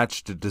do a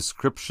match to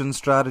description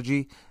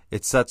strategy.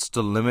 It sets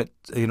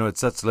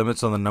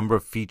limits on the number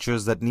of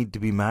features that need to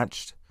be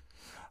matched.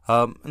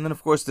 And then,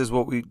 of course, there's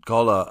what we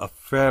call a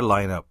fair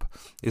lineup,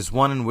 is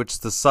one in which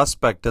the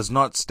suspect does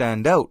not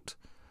stand out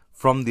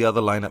from the other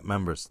lineup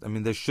members. I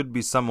mean, there should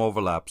be some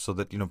overlap so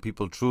that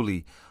people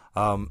truly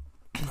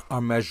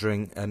are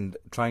measuring and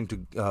trying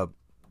to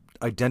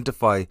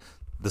identify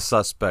the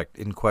suspect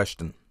in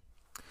question.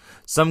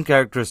 Some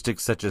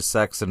characteristics such as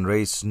sex and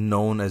race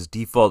known as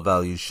default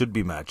values should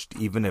be matched,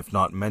 even if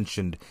not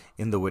mentioned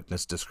in the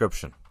witness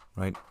description,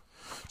 right?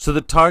 So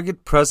the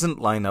target present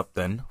lineup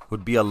then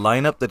would be a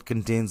lineup that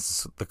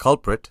contains the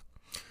culprit.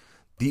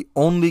 The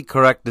only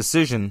correct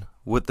decision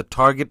with the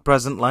target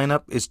present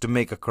lineup is to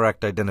make a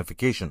correct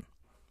identification.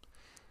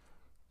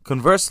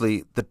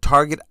 Conversely, the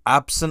target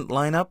absent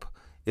lineup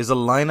is a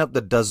lineup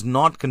that does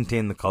not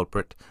contain the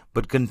culprit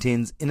but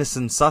contains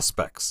innocent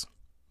suspects.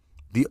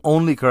 The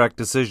only correct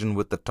decision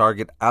with the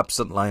target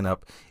absent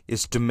lineup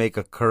is to make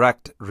a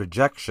correct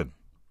rejection.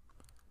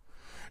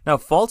 Now,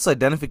 false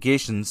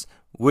identifications,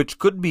 which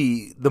could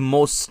be the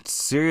most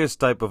serious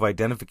type of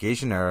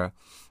identification error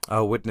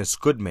a witness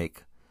could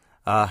make,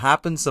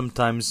 happen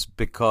sometimes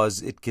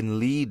because it can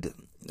lead,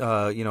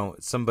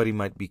 somebody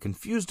might be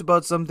confused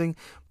about something,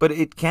 but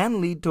it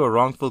can lead to a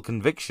wrongful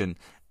conviction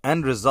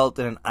and result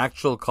in an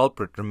actual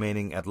culprit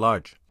remaining at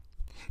large.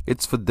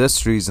 It's for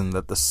this reason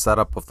that the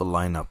setup of the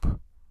lineup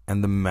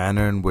and the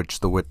manner in which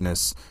the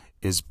witness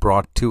is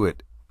brought to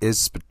it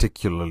is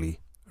particularly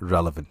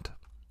relevant.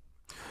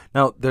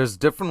 Now, there's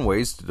different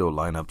ways to do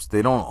lineups.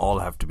 They don't all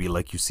have to be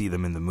like you see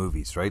them in the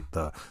movies, right?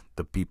 The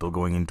people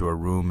going into a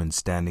room and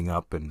standing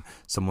up and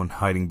someone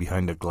hiding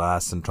behind a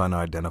glass and trying to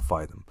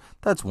identify them.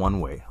 That's one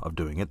way of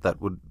doing it. That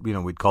would,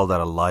 we'd call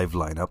that a live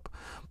lineup.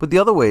 But the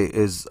other way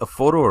is a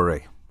photo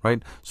array,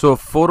 right? So a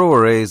photo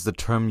array is the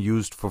term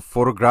used for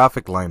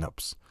photographic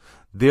lineups.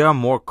 They are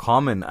more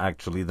common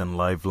actually than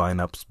live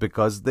lineups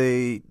because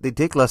they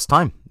take less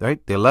time, right?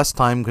 They're less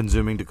time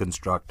consuming to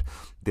construct.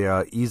 They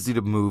are easy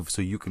to move,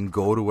 so you can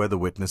go to where the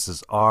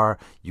witnesses are.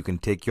 You can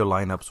take your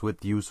lineups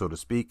with you, so to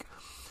speak.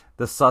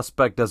 The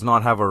suspect does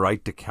not have a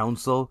right to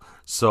counsel,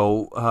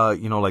 so,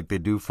 like they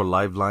do for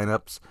live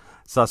lineups.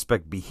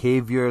 Suspect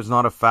behavior is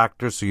not a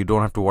factor, so you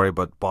don't have to worry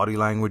about body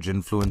language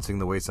influencing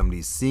the way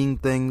somebody's seeing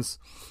things.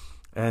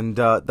 And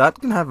that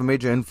can have a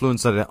major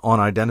influence on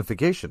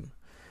identification.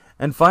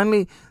 And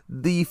finally,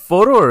 the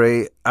photo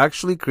array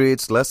actually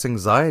creates less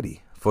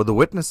anxiety for the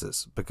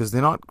witnesses because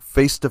they're not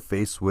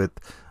face-to-face with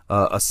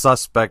a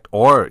suspect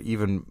or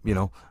even,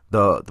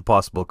 the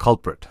possible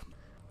culprit.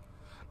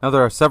 Now,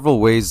 there are several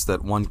ways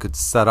that one could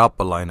set up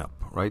a lineup,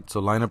 right?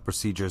 So lineup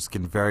procedures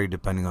can vary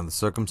depending on the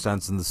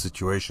circumstance and the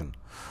situation.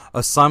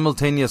 A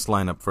simultaneous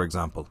lineup, for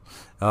example,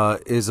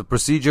 is a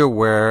procedure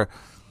where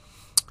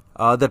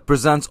that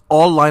presents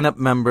all lineup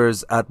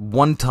members at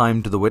one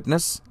time to the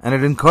witness, and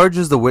it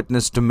encourages the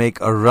witness to make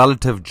a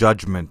relative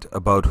judgment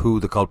about who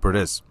the culprit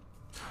is.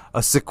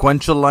 A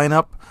sequential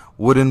lineup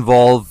would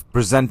involve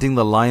presenting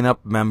the lineup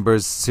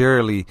members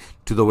serially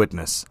to the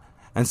witness.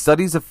 And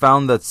studies have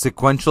found that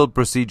sequential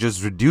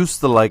procedures reduce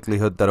the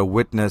likelihood that a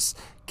witness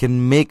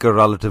can make a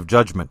relative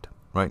judgment,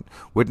 right?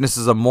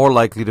 Witnesses are more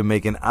likely to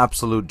make an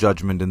absolute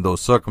judgment in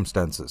those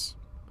circumstances.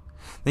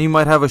 Then you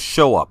might have a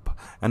show-up,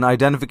 an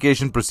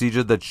identification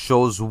procedure that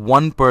shows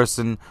one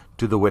person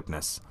to the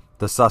witness,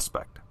 the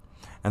suspect,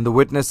 and the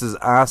witness is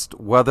asked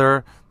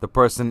whether the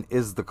person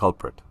is the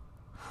culprit.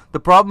 The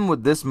problem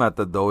with this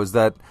method, though, is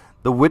that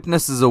the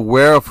witness is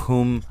aware of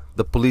whom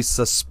the police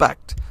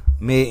suspect,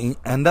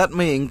 and that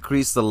may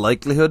increase the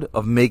likelihood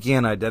of making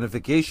an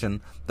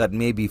identification that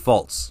may be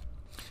false.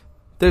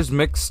 There's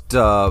mixed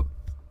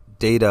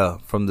data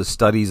from the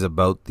studies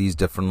about these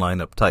different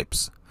lineup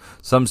types.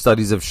 Some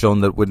studies have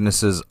shown that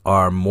witnesses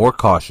are more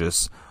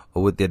cautious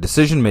with their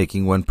decision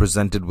making when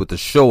presented with a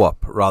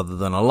show-up rather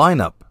than a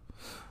lineup.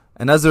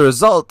 And as a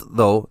result,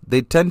 though,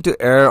 they tend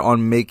to err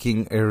on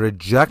making a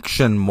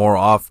rejection more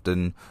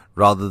often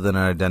rather than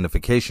an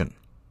identification.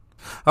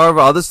 However,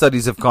 other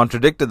studies have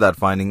contradicted that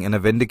finding and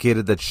have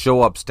indicated that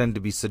show-ups tend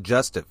to be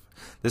suggestive.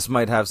 This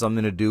might have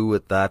something to do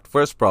with that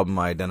first problem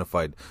I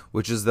identified,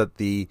 which is that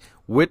the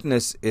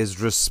witness is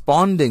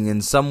responding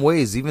in some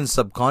ways, even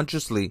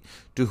subconsciously,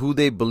 to who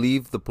they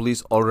believe the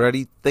police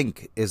already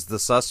think is the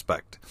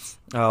suspect,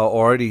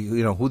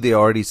 who they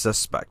already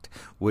suspect,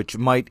 which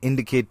might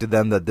indicate to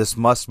them that this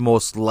must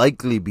most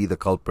likely be the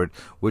culprit,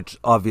 which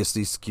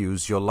obviously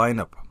skews your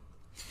lineup.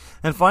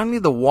 And finally,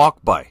 the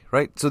walk-by,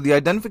 right? So the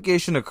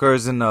identification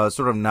occurs in a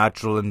sort of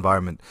natural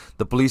environment.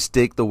 The police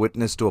take the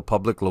witness to a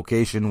public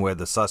location where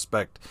the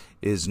suspect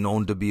is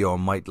known to be or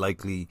might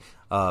likely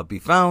be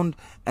found.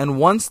 And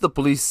once the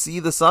police see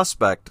the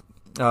suspect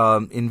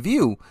in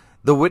view,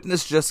 the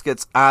witness just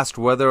gets asked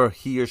whether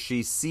he or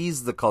she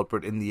sees the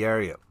culprit in the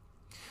area.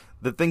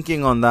 The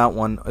thinking on that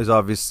one is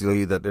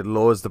obviously that it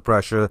lowers the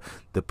pressure.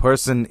 The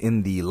person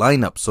in the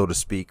lineup, so to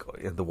speak,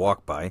 in the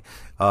walk-by,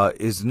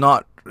 does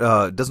not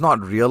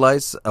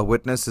realize a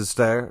witness is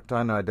there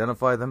trying to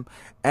identify them.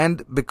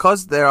 And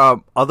because there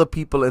are other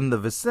people in the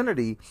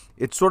vicinity,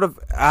 it sort of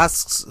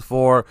asks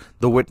for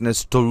the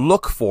witness to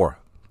look for.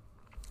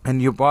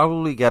 And you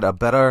probably get a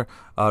better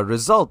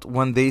result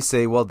when they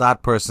say, well,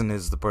 that person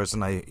is the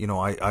person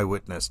I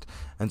witnessed.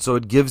 And so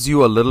it gives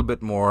you a little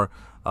bit more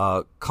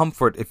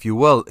comfort, if you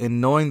will, in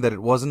knowing that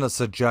it wasn't a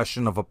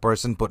suggestion of a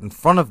person put in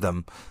front of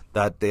them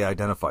that they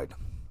identified.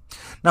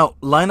 Now,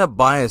 lineup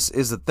bias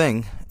is a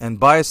thing, and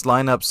biased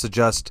lineups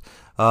suggest,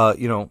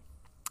 who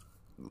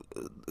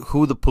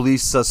the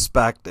police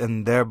suspect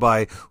and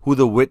thereby who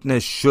the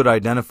witness should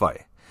identify.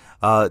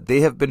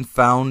 They have been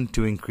found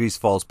to increase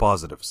false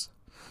positives.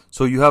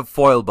 So you have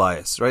foil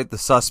bias, right? The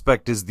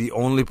suspect is the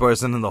only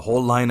person in the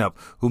whole lineup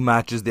who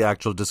matches the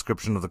actual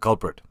description of the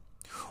culprit.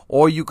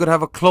 Or you could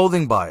have a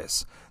clothing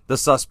bias. The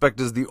suspect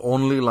is the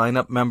only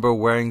lineup member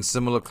wearing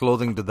similar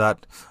clothing to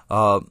that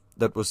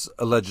that was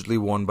allegedly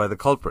worn by the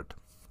culprit.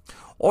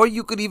 Or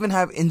you could even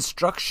have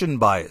instruction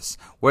bias,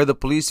 where the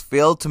police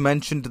fail to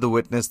mention to the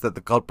witness that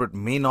the culprit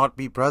may not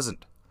be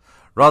present.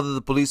 Rather,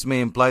 the police may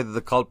imply that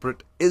the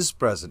culprit is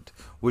present,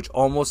 which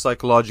almost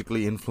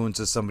psychologically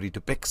influences somebody to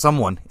pick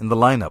someone in the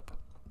lineup.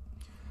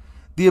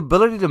 The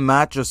ability to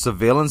match a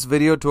surveillance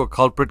video to a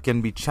culprit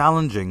can be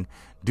challenging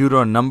due to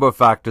a number of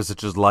factors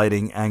such as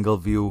lighting, angle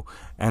view,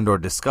 and or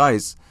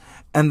disguise.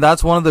 And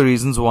that's one of the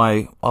reasons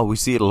why we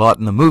see it a lot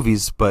in the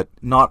movies, but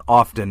not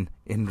often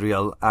in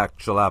real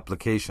actual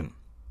application.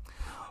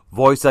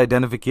 Voice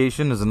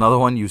identification is another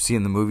one you see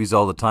in the movies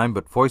all the time,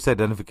 but voice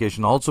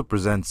identification also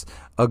presents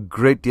a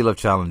great deal of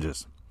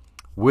challenges.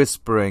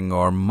 Whispering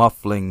or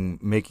muffling,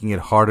 making it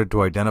harder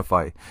to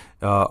identify,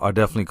 are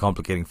definitely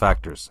complicating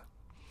factors.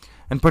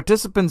 And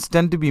participants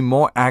tend to be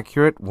more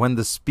accurate when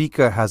the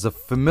speaker has a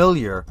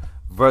familiar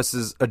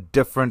versus a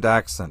different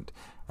accent.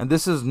 And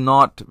this is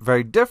not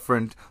very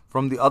different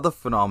from the other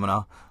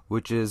phenomena,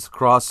 which is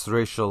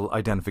cross-racial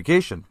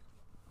identification.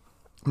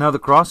 Now, the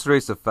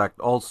cross-race effect,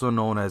 also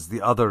known as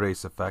the other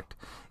race effect,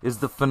 is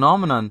the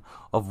phenomenon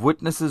of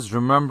witnesses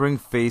remembering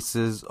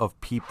faces of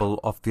people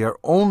of their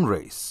own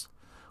race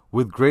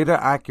with greater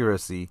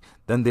accuracy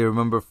than they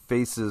remember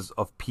faces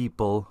of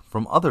people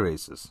from other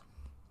races.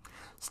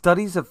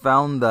 Studies have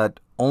found that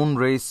own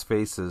race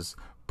faces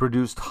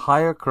produced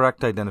higher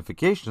correct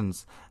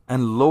identifications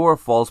and lower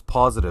false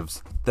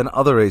positives than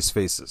other race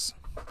faces.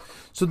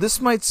 So this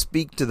might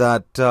speak to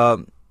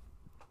that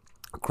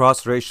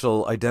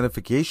cross-racial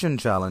identification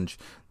challenge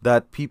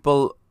that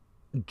people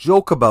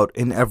joke about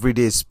in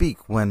everyday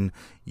speak when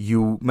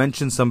you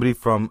mention somebody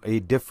from a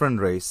different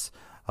race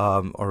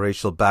or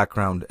racial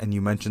background, and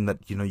you mention that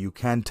you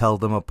can tell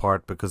them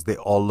apart because they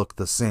all look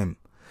the same.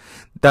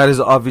 That is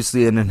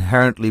obviously an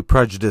inherently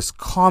prejudiced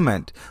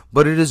comment,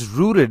 but it is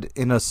rooted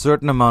in a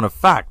certain amount of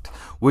fact,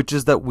 which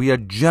is that we are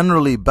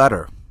generally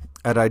better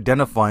at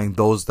identifying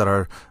those that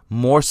are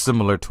more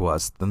similar to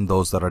us than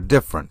those that are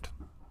different.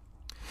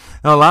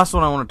 Now, the last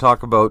one I want to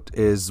talk about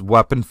is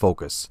weapon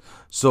focus.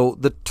 So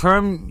the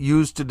term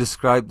used to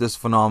describe this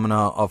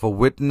phenomena of a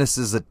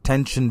witness's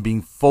attention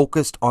being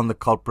focused on the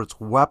culprit's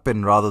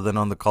weapon rather than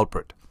on the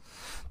culprit.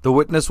 The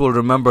witness will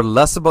remember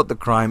less about the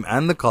crime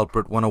and the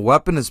culprit when a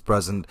weapon is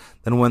present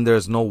than when there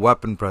is no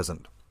weapon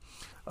present.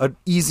 An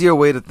easier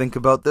way to think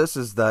about this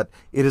is that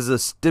it is a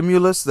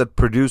stimulus that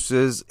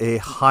produces a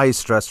high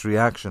stress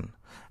reaction.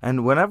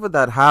 And whenever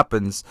that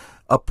happens,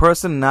 a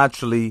person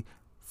naturally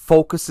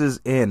focuses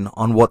in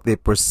on what they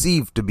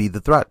perceive to be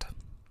the threat.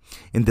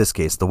 In this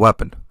case, the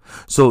weapon.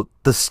 So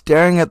the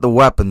staring at the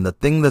weapon, the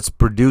thing that's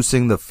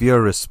producing the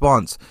fear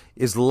response,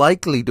 is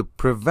likely to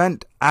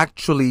prevent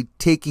actually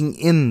taking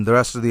in the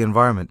rest of the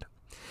environment.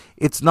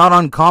 It's not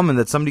uncommon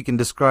that somebody can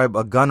describe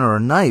a gun or a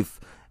knife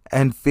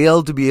and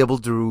fail to be able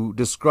to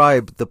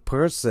describe the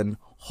person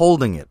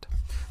holding it.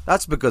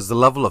 That's because the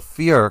level of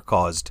fear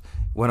caused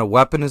when a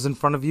weapon is in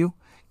front of you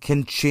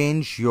can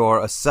change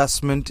your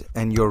assessment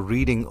and your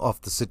reading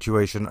of the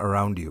situation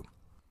around you.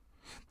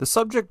 The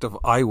subject of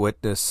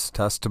eyewitness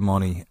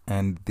testimony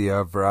and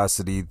their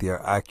veracity,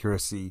 their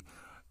accuracy,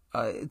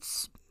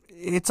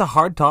 it's a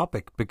hard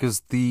topic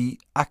because the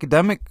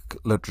academic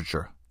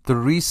literature, the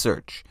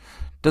research,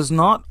 does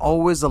not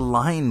always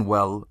align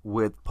well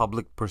with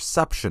public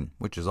perception,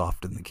 which is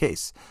often the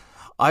case.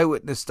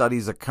 Eyewitness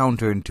studies are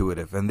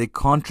counterintuitive and they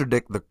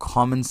contradict the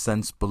common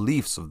sense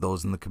beliefs of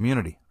those in the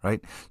community, right?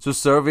 So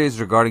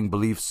surveys regarding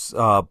beliefs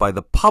by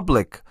the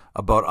public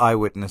about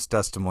eyewitness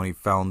testimony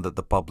found that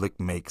the public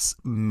makes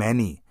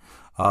many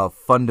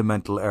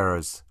fundamental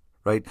errors,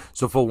 right?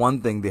 So for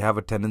one thing, they have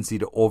a tendency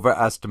to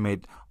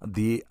overestimate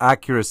the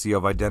accuracy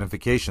of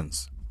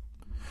identifications.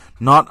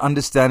 Not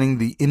understanding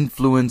the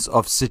influence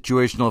of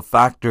situational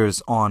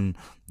factors on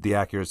the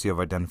accuracy of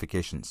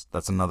identifications.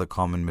 That's another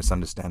common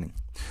misunderstanding.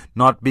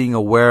 Not being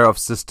aware of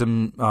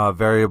system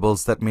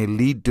variables that may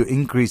lead to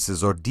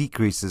increases or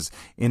decreases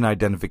in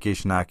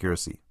identification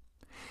accuracy.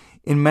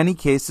 In many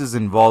cases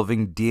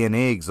involving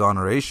DNA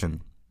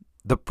exoneration,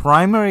 the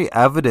primary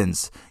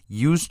evidence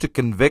used to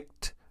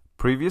convict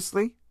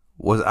previously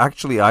was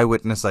actually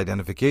eyewitness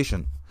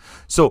identification.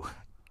 So,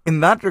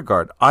 in that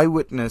regard,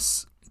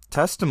 eyewitness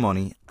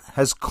testimony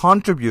has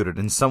contributed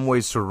in some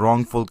ways to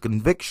wrongful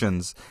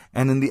convictions,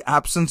 and in the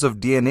absence of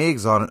DNA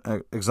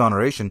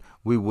exoneration,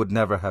 we would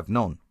never have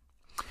known.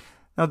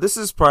 Now, this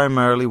is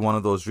primarily one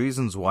of those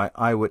reasons why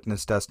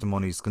eyewitness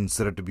testimony is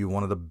considered to be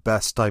one of the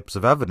best types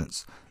of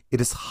evidence.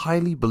 It is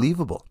highly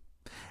believable.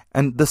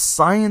 And the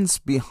science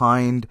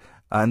behind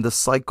and the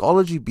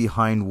psychology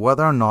behind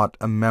whether or not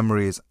a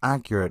memory is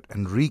accurate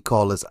and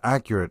recall is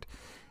accurate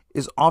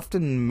is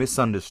often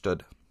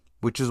misunderstood,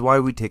 which is why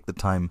we take the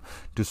time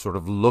to sort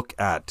of look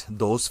at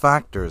those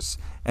factors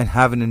and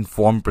have an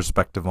informed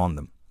perspective on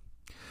them.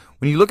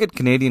 When you look at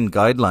Canadian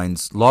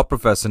guidelines, law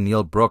professor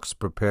Neil Brooks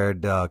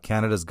prepared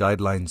Canada's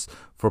guidelines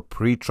for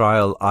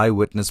pre-trial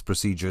eyewitness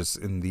procedures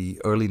in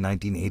the early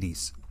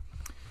 1980s.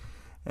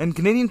 And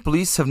Canadian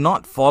police have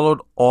not followed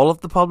all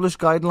of the published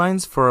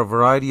guidelines for a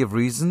variety of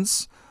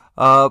reasons.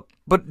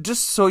 But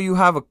just so you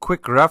have a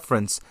quick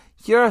reference,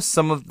 here are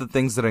some of the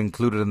things that are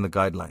included in the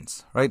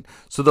guidelines, right?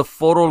 So the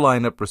photo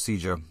lineup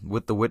procedure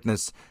with the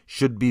witness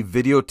should be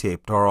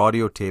videotaped or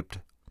audio taped.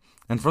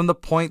 And from the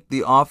point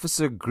the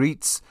officer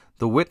greets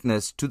the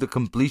witness to the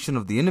completion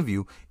of the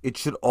interview, it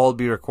should all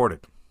be recorded.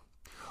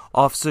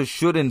 Officers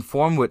should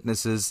inform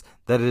witnesses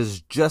that it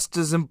is just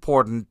as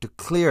important to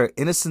clear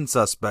innocent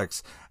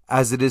suspects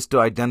as it is to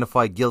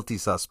identify guilty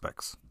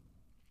suspects.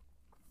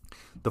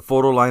 The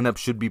photo lineup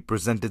should be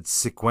presented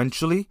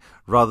sequentially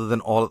rather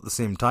than all at the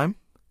same time.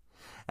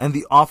 And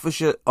the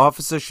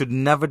officer should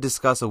never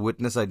discuss a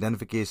witness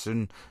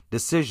identification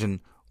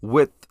decision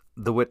with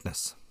the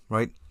witness,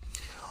 right?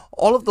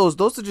 All of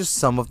those are just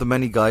some of the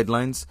many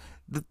guidelines.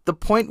 The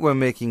point we're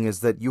making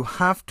is that you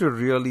have to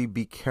really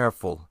be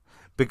careful,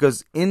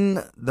 because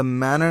in the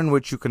manner in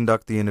which you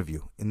conduct the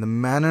interview, in the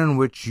manner in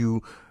which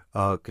you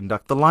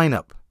conduct the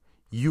lineup,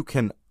 you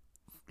can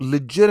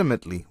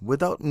legitimately,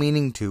 without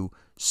meaning to,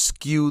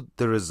 skew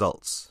the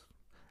results.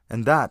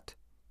 And that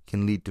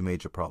can lead to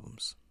major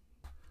problems.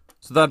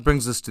 So that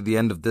brings us to the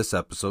end of this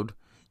episode.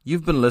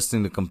 You've been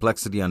listening to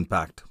Complexity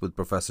Unpacked with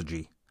Professor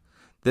G.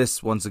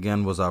 This, once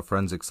again, was our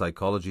Forensic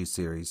Psychology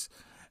series,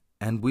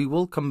 and we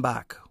will come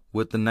back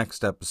with the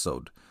next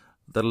episode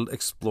that'll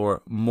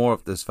explore more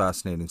of this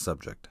fascinating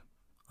subject.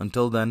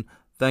 Until then,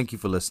 thank you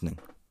for listening,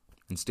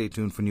 and stay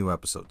tuned for new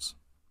episodes.